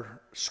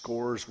better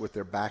scorers with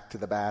their back to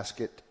the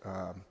basket.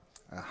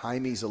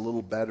 Jaime's a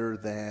little better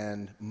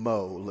than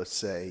Mo, let's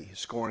say,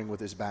 scoring with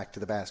his back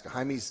to the basket.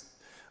 Jaime's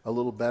a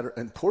little better,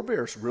 and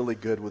Pourbaix's really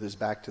good with his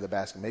back to the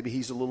basket. Maybe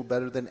he's a little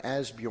better than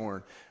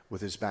Asbjorn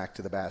with his back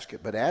to the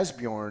basket. But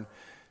Asbjorn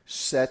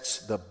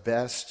sets the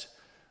best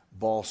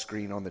ball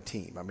screen on the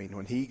team. I mean,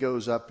 when he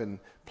goes up and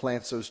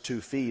plants those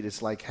 2 feet,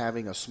 it's like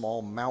having a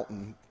small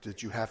mountain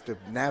that you have to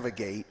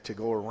navigate to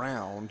go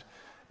around.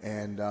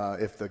 And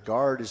if the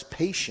guard is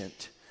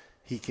patient,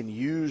 he can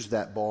use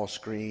that ball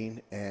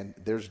screen, and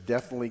there's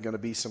definitely going to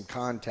be some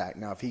contact.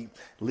 Now, if he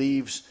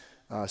leaves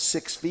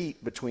 6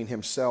 feet between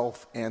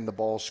himself and the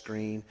ball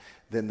screen,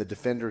 then the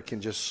defender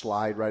can just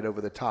slide right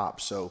over the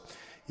top. So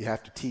you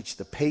have to teach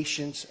the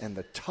patience and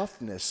the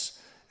toughness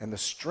and the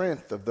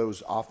strength of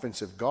those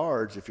offensive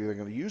guards. If you're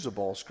going to use a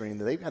ball screen,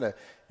 they've got to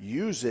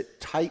use it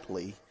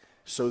tightly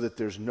so that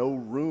there's no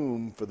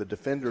room for the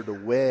defender to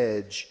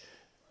wedge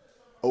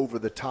over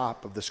the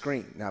top of the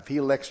screen. Now, if he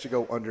elects to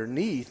go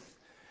underneath,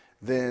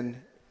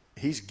 then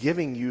he's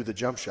giving you the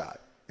jump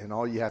shot, and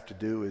all you have to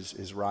do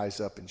is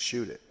rise up and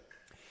shoot it.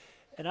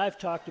 And I've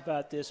talked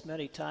about this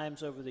many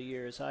times over the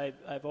years.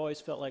 I've always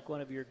felt like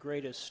one of your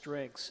greatest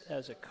strengths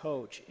as a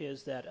coach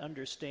is that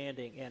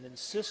understanding and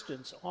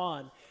insistence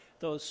on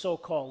those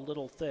so-called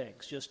little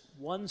things, just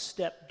one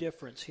step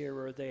difference here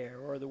or there,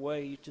 or the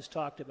way you just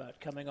talked about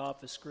coming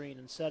off a screen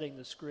and setting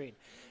the screen.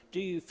 Do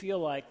you feel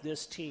like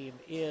this team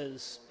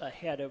is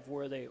ahead of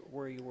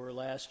where you were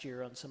last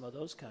year on some of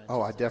those kinds of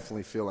things? I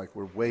definitely feel like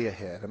we're way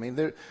ahead. I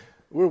mean,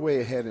 we're way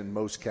ahead in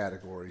most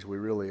categories. We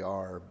really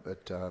are.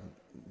 But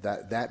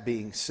that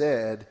being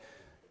said,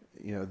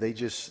 they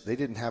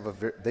didn't have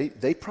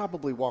they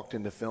probably walked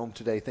into film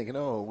today thinking,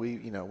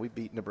 we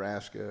beat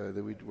Nebraska,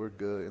 we're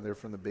good, and they're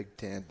from the Big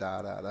Ten,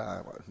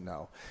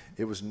 No,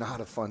 it was not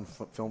a fun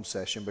film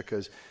session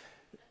because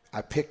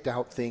I picked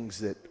out things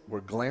that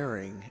were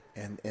glaring,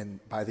 and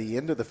by the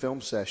end of the film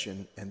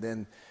session, and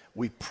then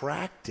we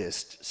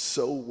practiced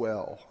so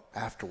well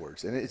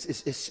afterwards, and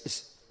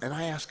and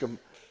I asked them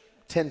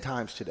 10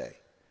 times today,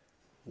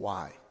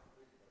 why?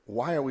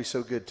 Why are we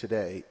so good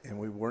today and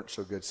we weren't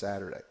so good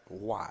Saturday?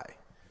 Why?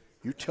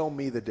 You tell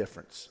me the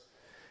difference.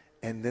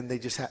 and then they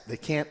just they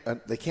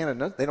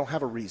don't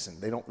have a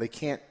reason. They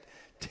can't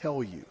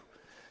tell you.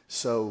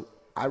 So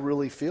I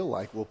really feel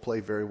like we'll play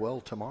very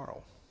well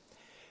tomorrow.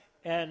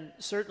 And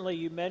certainly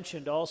you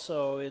mentioned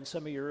also in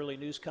some of your early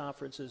news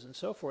conferences and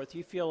so forth,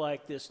 you feel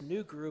like this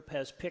new group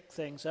has picked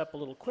things up a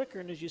little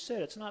quicker. And as you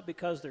said, it's not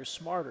because they're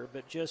smarter,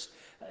 but just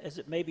as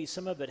it may be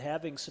some of it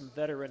having some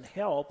veteran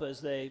help as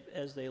they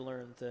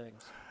learn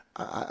things.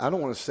 I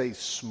don't want to say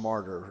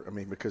smarter,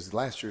 because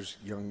last year's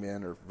young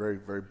men are very,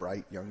 very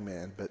bright young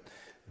men, but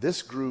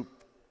this group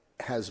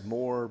has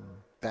more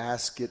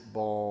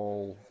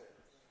basketball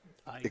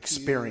IQ.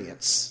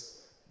 Experience.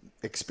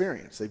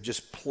 They've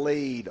just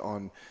played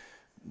on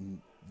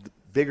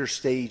bigger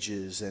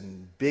stages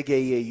and big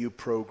AAU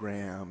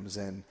programs,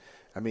 and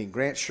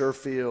Grant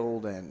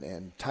Sherfield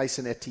and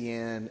Tyson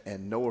Etienne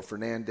and Noah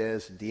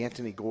Fernandez and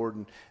DeAnthony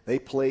Gordon, they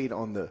played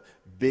on the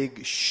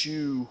big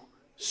shoe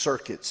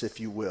circuits, if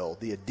you will,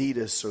 the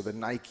Adidas or the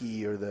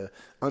Nike or the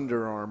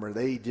Under Armour.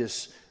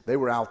 They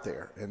were out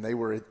there,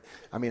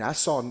 and I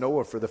saw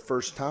Noah for the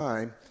first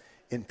time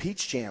in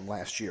Peach Jam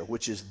last year,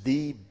 which is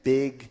the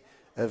big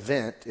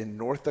event in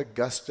North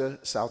Augusta,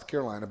 South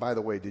Carolina. By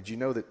the way, did you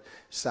know that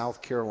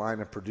South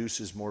Carolina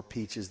produces more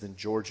peaches than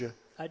Georgia?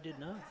 I did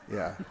not.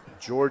 Yeah.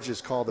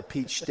 Georgia's called the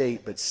Peach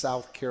State, but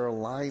South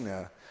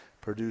Carolina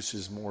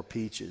produces more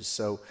peaches.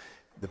 So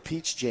the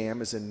Peach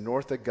Jam is in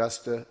North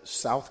Augusta,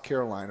 South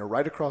Carolina,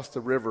 right across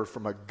the river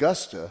from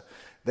Augusta.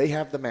 They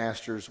have the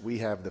Masters. We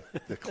have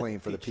the claim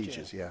for the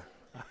peaches. Jam. Yeah.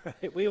 All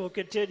right. We will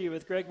continue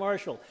with Greg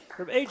Marshall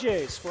from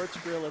AJ's Sports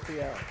Grill at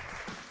the Hour.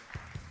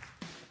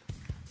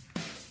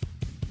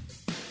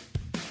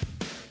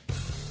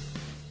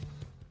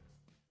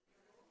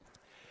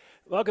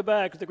 Welcome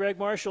back to the Greg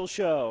Marshall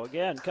Show.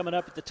 Again, coming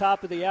up at the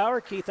top of the hour,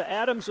 Keitha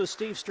Adams with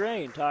Steve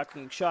Strain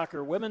talking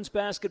Shocker women's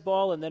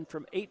basketball, and then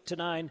from 8 to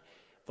 9,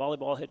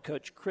 volleyball head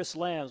coach Chris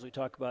Lambs. We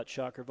talk about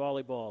Shocker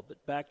volleyball.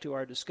 But back to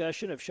our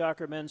discussion of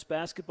Shocker men's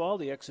basketball,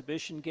 the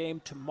exhibition game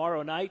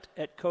tomorrow night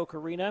at Koch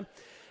Arena.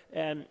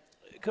 And,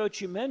 Coach,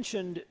 you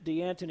mentioned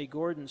DeAnthony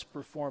Gordon's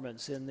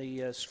performance in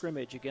the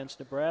scrimmage against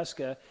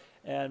Nebraska.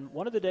 And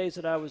one of the days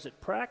that I was at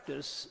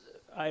practice,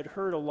 I'd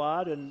heard a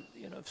lot and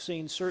I've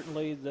seen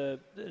certainly that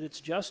it's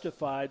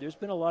justified. There's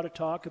been a lot of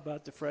talk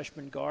about the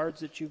freshman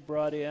guards that you've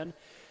brought in,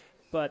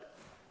 but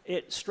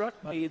it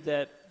struck me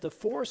that the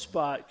 4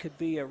 spot could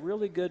be a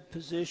really good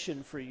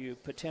position for you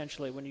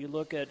potentially when you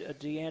look at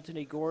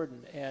DeAnthony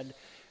Gordon. And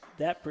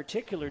that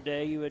particular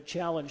day you had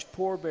challenged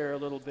Poor Bear a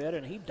little bit,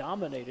 and he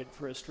dominated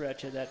for a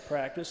stretch of that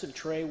practice, and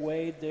Trey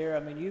Wade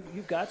there.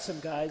 You've got some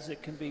guys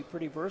that can be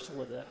pretty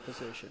versatile at that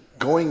position.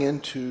 Going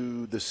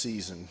into the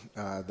season,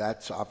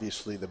 that's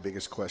obviously the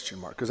biggest question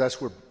mark, because that's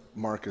where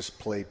Marcus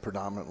played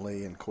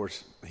predominantly, and of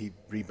course he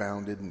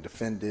rebounded and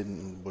defended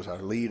and was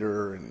our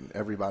leader, and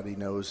everybody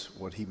knows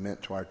what he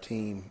meant to our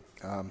team.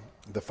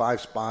 The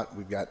 5 spot,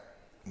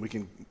 we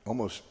can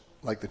almost,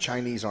 like the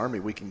Chinese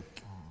army, we can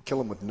kill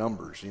them with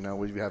numbers.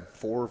 We have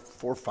 4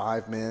 or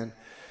 5 men.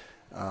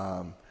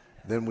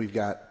 Then we've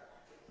got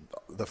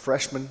the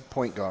freshman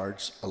point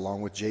guards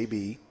along with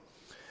JB.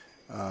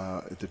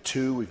 At the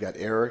 2, we've got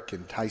Eric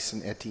and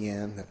Tyson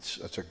Etienne.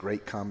 That's a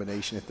great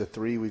combination. At the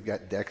 3, we've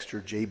got Dexter.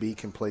 JB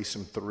can play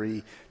some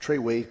 3. Trey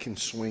Wade can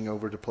swing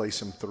over to play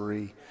some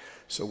 3.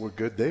 So we're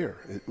good there.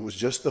 It was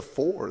just the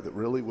 4 that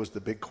really was the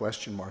big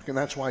question mark, and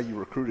that's why you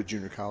recruit a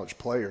junior college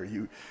player.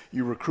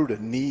 You recruit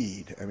a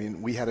need.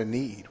 We had a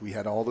need. We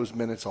had all those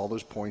minutes, all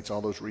those points,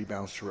 all those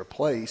rebounds to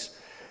replace,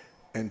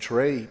 and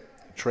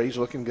Trey's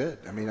looking good.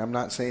 I'm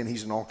not saying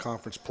he's an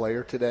all-conference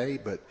player today,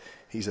 but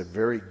he's a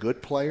very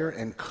good player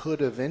and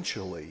could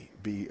eventually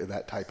be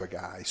that type of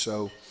guy.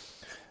 So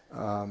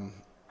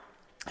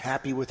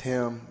happy with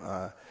him.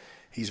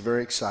 He's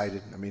very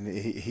excited.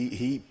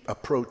 He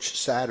approached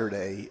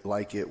Saturday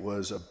like it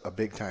was a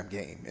big-time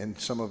game, and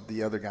some of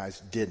the other guys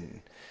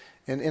didn't.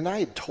 And I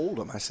had told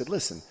him, I said,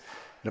 listen,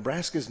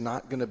 Nebraska's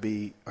not going to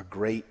be a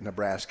great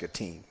Nebraska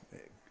team.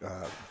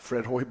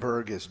 Fred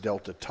Hoiberg has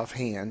dealt a tough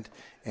hand,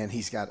 and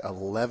he's got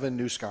 11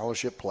 new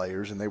scholarship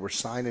players, and they were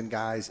signing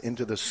guys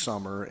into the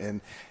summer,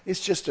 and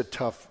it's just a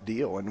tough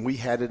deal. And we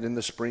had it in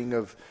the spring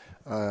of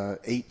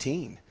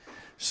 18.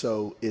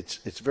 So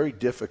it's very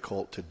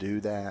difficult to do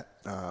that.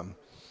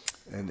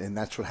 And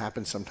that's what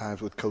happens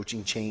sometimes with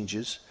coaching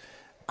changes.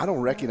 I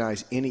don't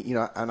recognize any,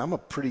 and I'm a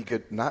pretty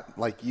good, not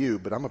like you,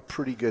 but I'm a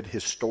pretty good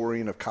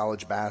historian of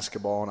college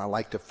basketball, and I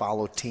like to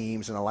follow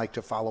teams, and I like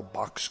to follow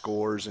box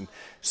scores and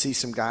see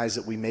some guys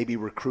that we maybe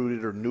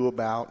recruited or knew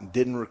about and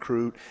didn't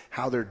recruit,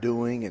 how they're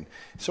doing. And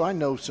so I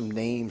know some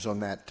names on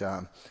that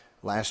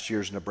last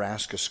year's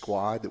Nebraska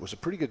squad that was a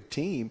pretty good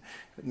team,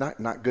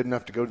 not good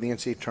enough to go to the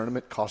NCAA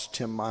tournament, cost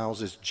Tim Miles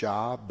his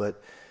job,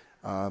 but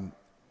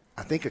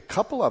I think a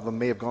couple of them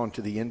may have gone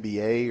to the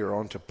NBA or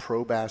onto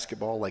pro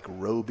basketball, like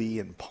Roby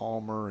and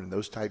Palmer and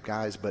those type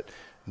guys, but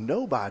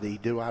nobody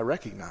do I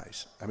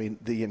recognize.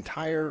 The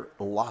entire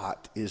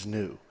lot is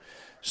new.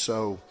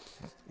 So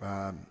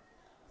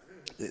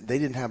they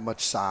didn't have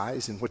much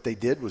size, and what they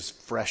did was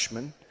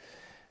freshmen.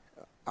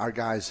 our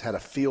guys had a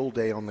field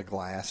day on the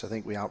glass. I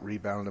think we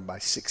out-rebounded them by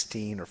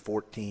 16 or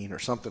 14 or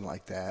something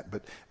like that.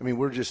 But, I mean,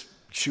 we're just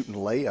shooting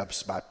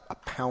layups by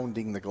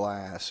pounding the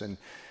glass. And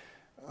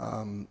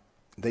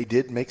they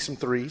did make some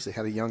threes. They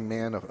had a young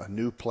man, a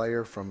new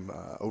player from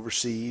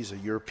overseas, a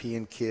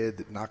European kid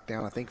that knocked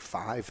down, I think,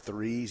 5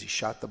 threes. He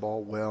shot the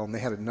ball well. And they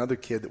had another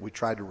kid that we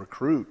tried to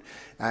recruit,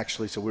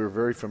 actually. So we were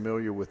very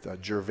familiar with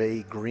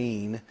Gervais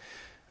Green.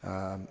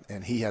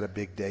 And he had a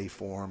big day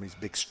for him. He's a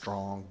big,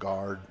 strong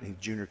guard. He's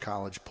a junior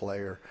college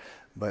player.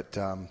 But,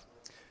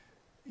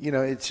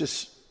 it's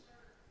just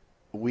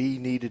we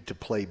needed to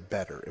play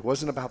better. It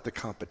wasn't about the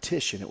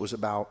competition. It was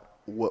about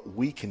what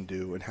we can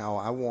do and how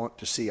I want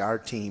to see our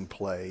team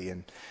play.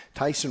 And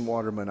Tyson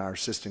Waterman, our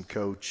assistant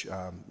coach,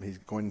 he's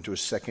going into his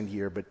second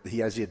year, but he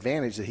has the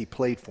advantage that he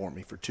played for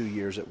me for 2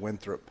 years at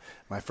Winthrop,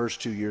 my first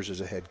 2 years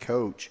as a head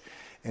coach.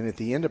 And at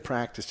the end of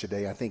practice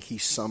today, I think he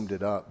summed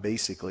it up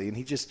basically, and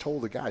he just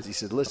told the guys, he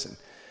said, listen,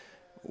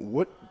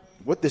 what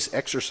this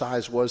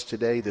exercise was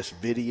today, this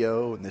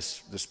video and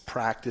this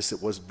practice,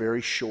 it was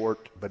very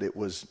short, but it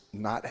was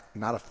not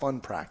a fun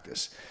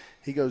practice.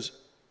 He goes,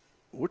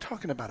 we're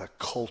talking about a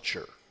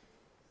culture.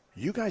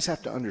 You guys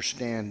have to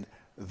understand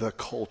the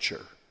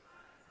culture,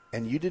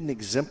 and you didn't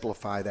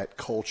exemplify that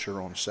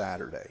culture on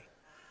Saturday.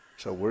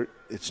 So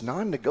it's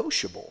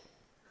non-negotiable.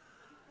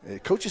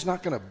 Coach is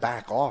not going to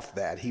back off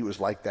that. He was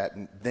like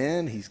that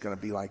then. He's going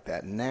to be like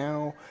that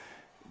now.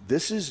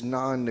 This is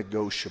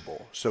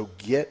non-negotiable. So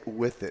get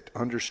with it.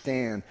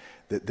 Understand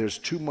that there's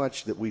too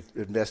much that we've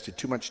invested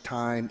too much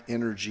time,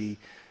 energy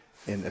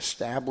in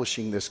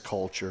establishing this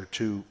culture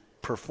to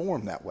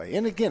perform that way.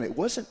 And again, it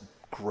wasn't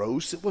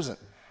gross. It wasn't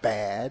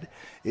bad.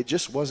 It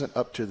just wasn't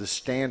up to the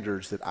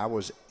standards that I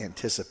was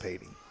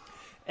anticipating.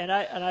 And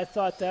I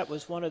thought that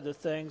was one of the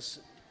things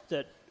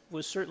that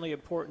was certainly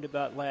important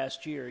about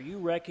last year. You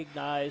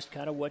recognized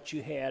kind of what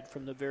you had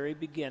from the very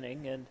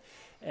beginning,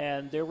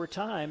 and there were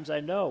times,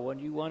 I know, when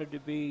you wanted to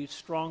be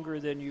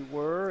stronger than you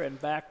were and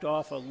backed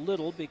off a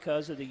little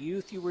because of the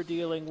youth you were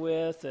dealing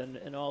with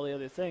and all the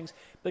other things,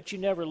 but you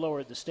never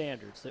lowered the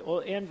standards. The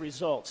end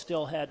result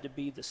still had to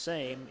be the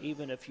same,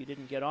 even if you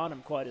didn't get on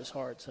them quite as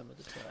hard some of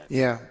the time.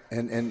 Yeah,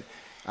 and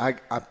I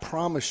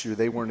promise you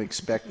they weren't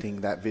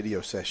expecting that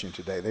video session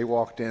today. They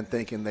walked in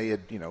thinking they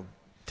had,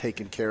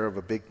 taken care of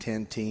a Big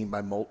Ten team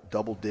by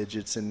double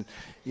digits, and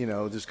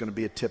there's going to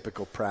be a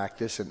typical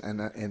practice,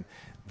 and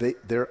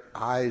their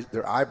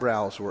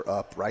eyebrows were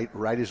up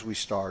right as we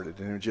started,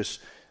 and it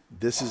just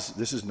this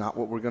is not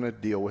what we're going to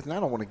deal with. And I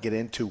don't want to get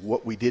into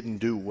what we didn't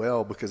do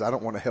well because I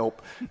don't want to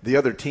help the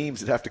other teams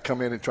that have to come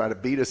in and try to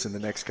beat us in the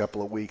next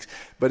couple of weeks.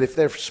 But if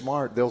they're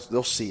smart,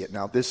 they'll see it.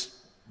 Now this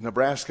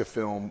Nebraska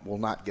film will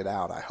not get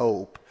out, I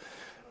hope,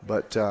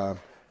 but.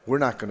 We're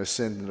not going to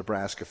send the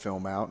Nebraska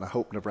film out, and I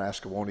hope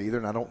Nebraska won't either,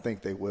 and I don't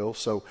think they will.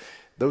 So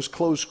those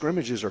closed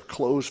scrimmages are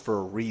closed for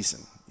a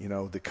reason.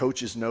 The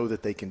coaches know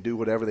that they can do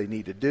whatever they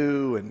need to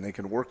do, and they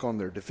can work on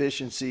their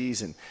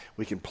deficiencies, and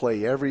we can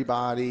play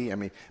everybody.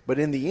 But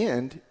in the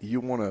end, you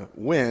want to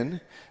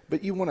win,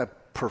 but you want to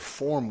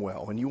perform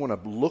well, and you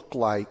want to look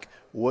like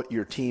what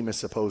your team is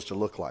supposed to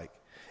look like.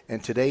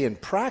 And today in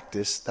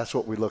practice, that's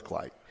what we look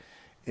like.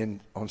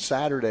 On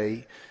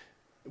Saturday,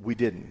 we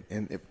didn't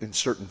in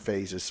certain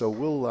phases. So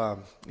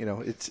we'll,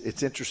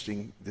 it's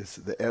interesting,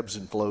 the ebbs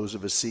and flows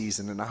of a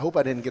season. And I hope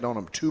I didn't get on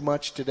them too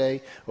much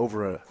today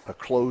over a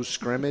closed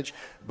scrimmage,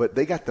 but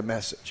they got the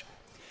message.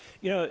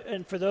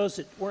 And for those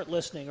that weren't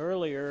listening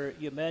earlier,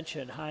 you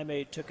mentioned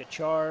Jaime took a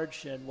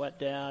charge and went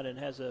down and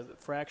has a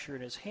fracture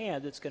in his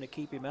hand that's going to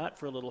keep him out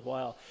for a little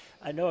while.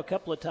 I know a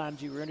couple of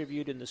times you were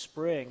interviewed in the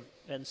spring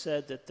and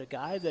said that the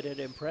guy that had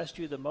impressed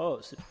you the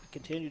most, that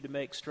continued to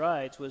make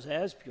strides, was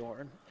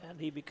Asbjorn, and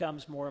he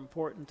becomes more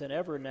important than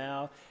ever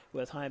now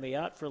with Jaime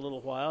out for a little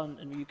while,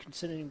 and you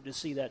continue to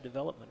see that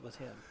development with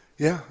him.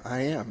 Yeah, I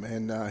am,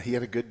 and he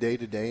had a good day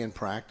today in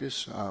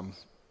practice.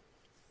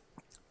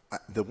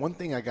 The one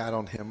thing I got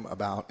on him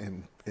about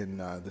in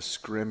the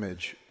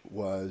scrimmage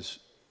was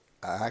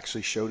I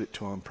actually showed it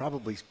to him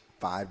probably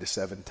 5 to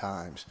 7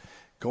 times,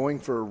 going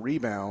for a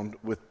rebound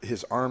with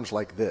his arms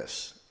like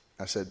this.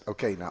 I said,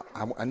 okay, now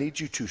I need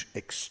you to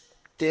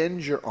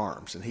extend your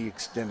arms. And he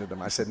extended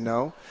them. I said,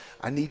 no,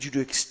 I need you to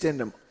extend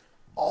them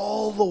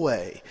all the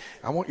way.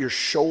 I want your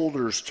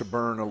shoulders to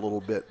burn a little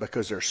bit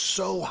because they're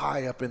so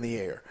high up in the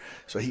air.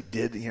 So he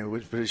did, he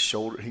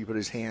put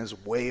his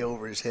hands way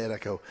over his head. I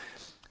go,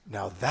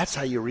 now that's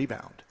how you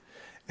rebound.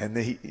 And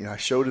then I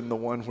showed him the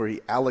one where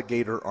he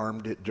alligator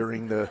armed it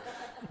during the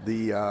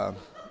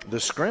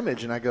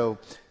scrimmage, and I go,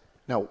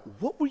 now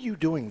what were you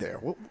doing there?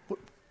 What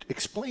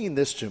explain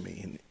this to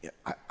me. And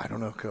I don't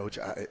know, Coach.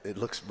 It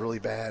looks really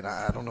bad.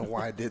 I don't know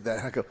why I did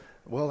that. I go,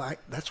 well,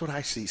 that's what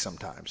I see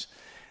sometimes.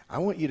 I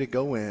want you to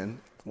go in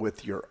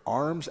with your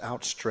arms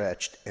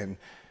outstretched, and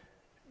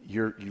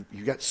you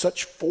got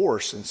such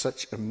force and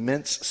such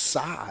immense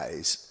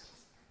size.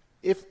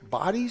 If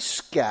bodies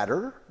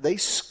scatter, they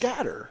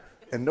scatter.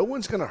 And no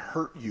one's going to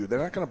hurt you. They're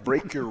not going to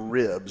break your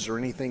ribs or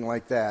anything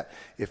like that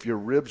if your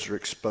ribs are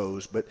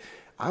exposed. But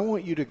I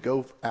want you to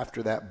go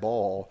after that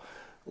ball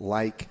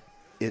like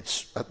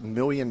it's $1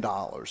 million.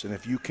 And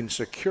if you can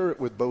secure it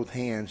with both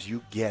hands,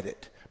 you get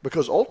it.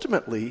 Because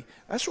ultimately,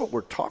 that's what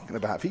we're talking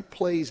about. If he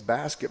plays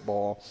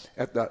basketball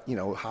at the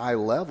high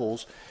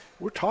levels,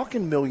 we're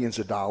talking millions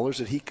of dollars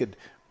that he could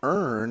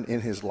earn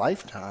in his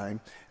lifetime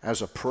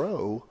as a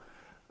pro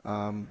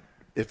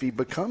if he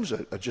becomes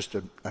just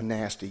a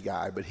nasty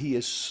guy. But he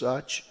is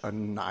such a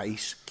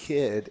nice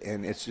kid,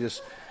 and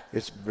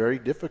it's very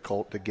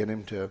difficult to get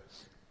him to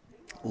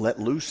let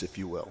loose, if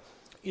you will.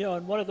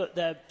 And one of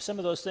some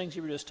of those things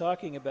you were just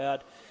talking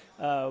about,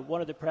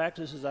 one of the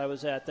practices I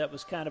was at, that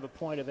was kind of a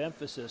point of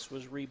emphasis,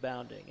 was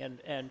rebounding.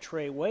 And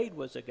Trey Wade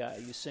was a guy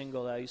you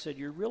singled out. You said,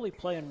 you're really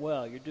playing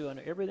well. You're doing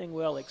everything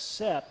well,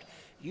 except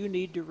you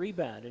need to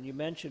rebound. And you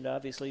mentioned,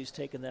 obviously, he's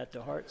taken that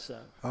to heart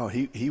some. Oh,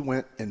 he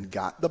went and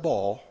got the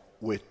ball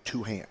with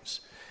two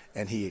hands.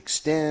 And he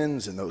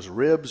extends, and those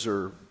ribs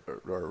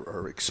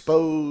are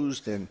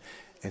exposed, and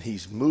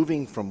he's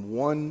moving from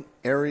one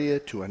area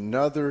to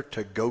another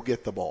to go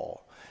get the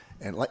ball.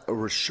 And like a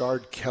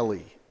Rashard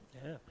Kelly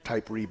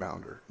type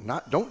rebounder.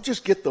 Don't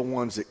just get the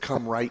ones that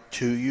come right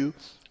to you.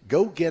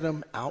 Go get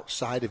them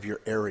outside of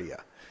your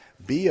area.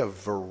 Be a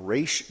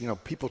voracious,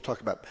 people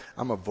talk about,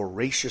 I'm a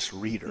voracious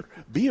reader.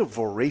 Be a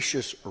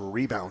voracious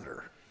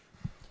rebounder.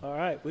 All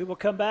right, we will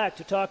come back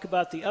to talk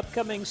about the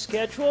upcoming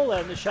schedule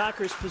and the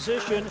Shockers'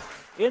 position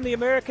in the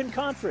American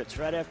Conference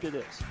right after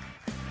this.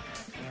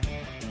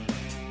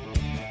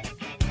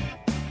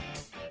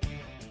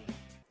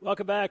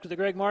 Welcome back to the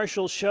Greg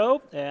Marshall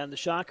Show, and the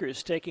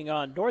Shockers taking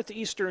on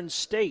Northeastern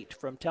State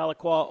from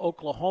Tahlequah,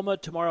 Oklahoma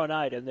tomorrow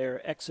night in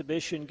their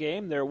exhibition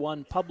game, their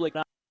one public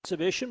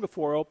exhibition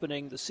before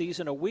opening the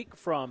season a week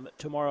from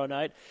tomorrow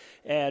night.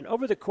 And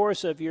over the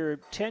course of your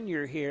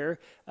tenure here,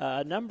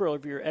 a number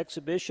of your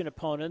exhibition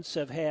opponents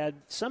have had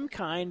some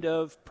kind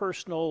of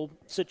personal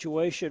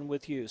situation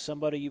with you,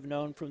 somebody you've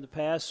known from the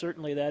past.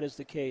 Certainly that is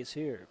the case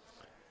here.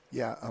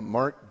 Yeah,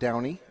 Mark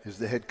Downey is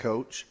the head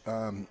coach.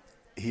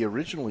 He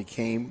originally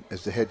came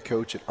as the head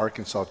coach at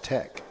Arkansas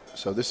Tech.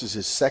 So this is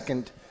his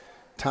second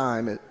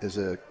time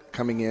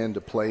coming in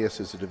to play us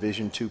as a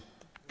Division II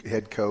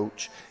head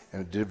coach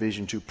and a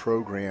Division II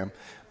program,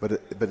 but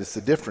it's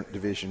a different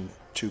Division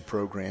II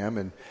program.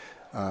 And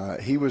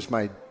he was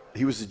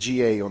the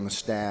GA on the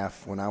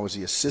staff when I was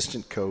the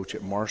assistant coach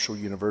at Marshall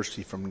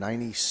University from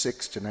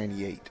 96 to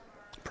 98,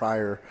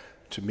 prior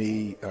to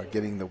me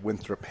getting the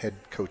Winthrop head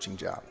coaching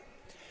job.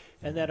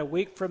 And then a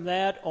week from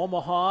that,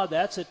 Omaha,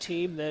 that's a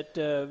team that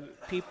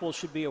people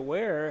should be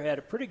aware had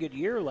a pretty good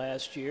year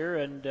last year.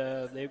 And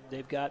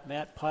they've got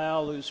Matt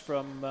Pyle, who's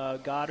from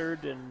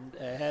Goddard, and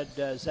had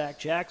Zach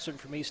Jackson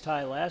from East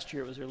High last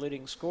year. It was their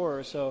leading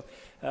scorer. So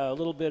a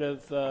little bit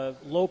of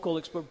local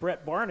experience.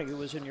 Brett Barney, who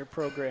was in your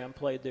program,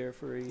 played there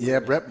for a year. Yeah,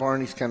 Brett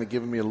Barney's kind of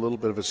given me a little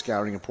bit of a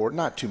scouting report.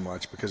 Not too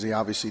much, because he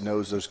obviously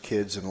knows those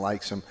kids and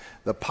likes them.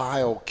 The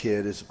Pyle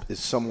kid is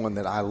someone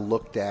that I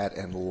looked at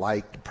and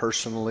liked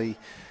personally.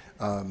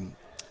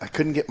 I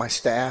couldn't get my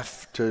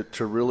staff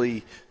to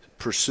really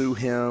pursue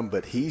him,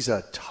 but he's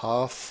a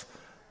tough,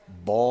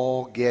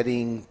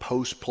 ball-getting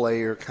post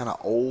player, kind of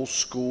old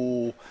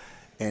school,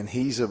 and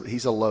he's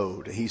a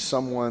load. He's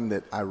someone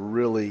that I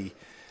really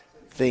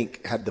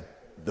think had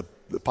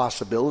the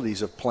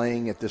possibilities of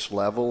playing at this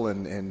level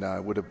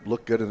and would have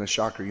looked good in a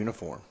Shocker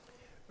uniform.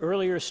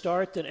 Earlier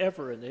start than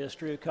ever in the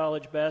history of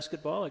college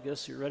basketball. I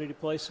guess you're ready to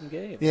play some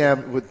games. Yeah,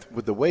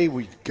 with the way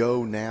we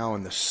go now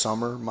in the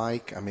summer,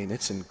 Mike, I mean,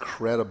 it's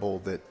incredible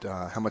that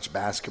how much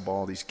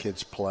basketball these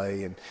kids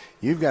play. And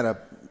you've got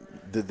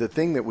the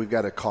thing that we've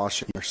got to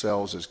caution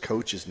ourselves as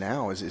coaches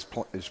now is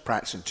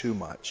practicing too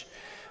much,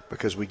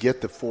 because we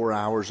get the 4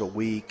 hours a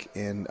week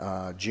in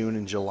June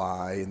and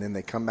July, and then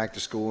they come back to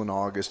school in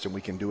August, and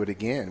we can do it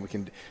again.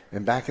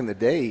 And back in the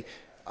day,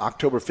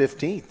 October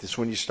 15th is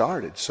when you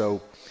started.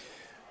 So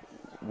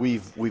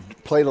We've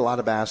played a lot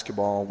of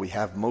basketball. We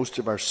have most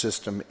of our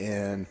system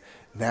in.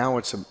 Now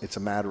it's a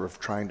matter of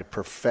trying to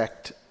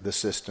perfect the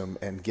system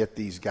and get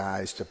these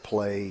guys to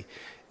play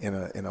in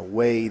a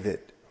way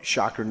that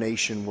Shocker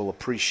Nation will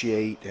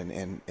appreciate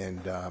and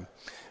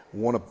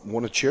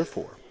want to cheer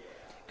for.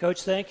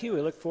 Coach, thank you.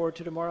 We look forward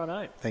to tomorrow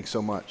night. Thanks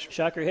so much.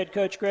 Shocker head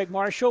coach Greg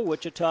Marshall,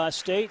 Wichita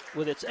State,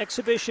 with its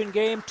exhibition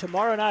game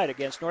tomorrow night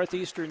against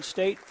Northeastern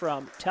State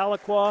from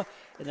Tahlequah.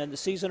 And then the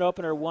season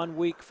opener 1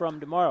 week from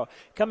tomorrow.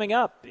 Coming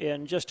up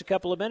in just a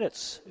couple of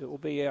minutes, it will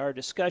be our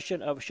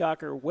discussion of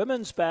Shocker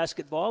women's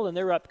basketball and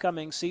their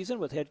upcoming season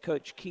with head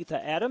coach Keitha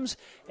Adams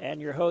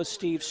and your host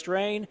Steve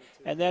Strain.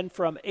 And then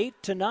from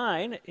 8 to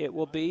 9, it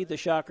will be the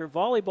Shocker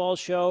volleyball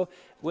show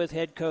with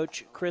head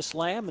coach Chris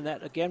Lamb. And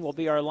that, again, will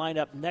be our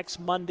lineup next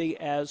Monday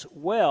as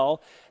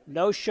well.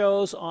 No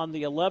shows on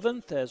the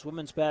 11th, as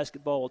women's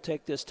basketball will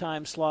take this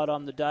time slot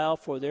on the dial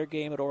for their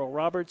game at Oral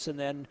Roberts, and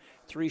then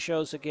 3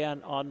 shows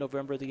again on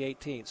November the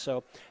 18th.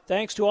 So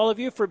thanks to all of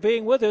you for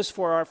being with us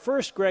for our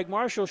first Greg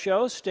Marshall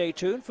show. Stay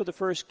tuned for the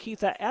first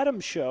Keitha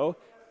Adams show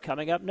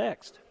coming up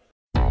next.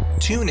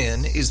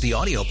 TuneIn is the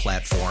audio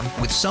platform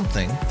with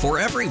something for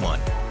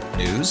everyone.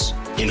 News.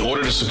 In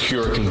order to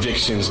secure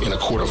convictions in a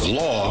court of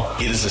law,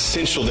 it is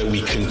essential that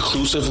we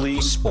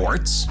conclusively.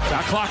 Sports.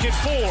 Shot clock at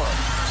 4.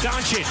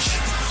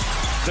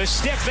 Doncic. The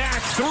step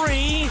back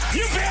 3.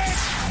 You bet.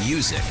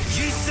 Music.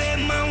 You set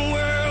my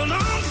world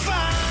on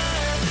fire.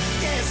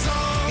 Yes,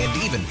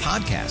 and even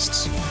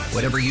podcasts.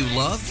 Whatever you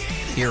love,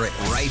 hear it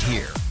right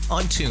here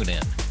on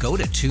TuneIn. Go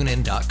to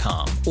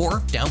TuneIn.com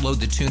or download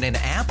the TuneIn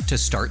app to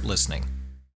start listening.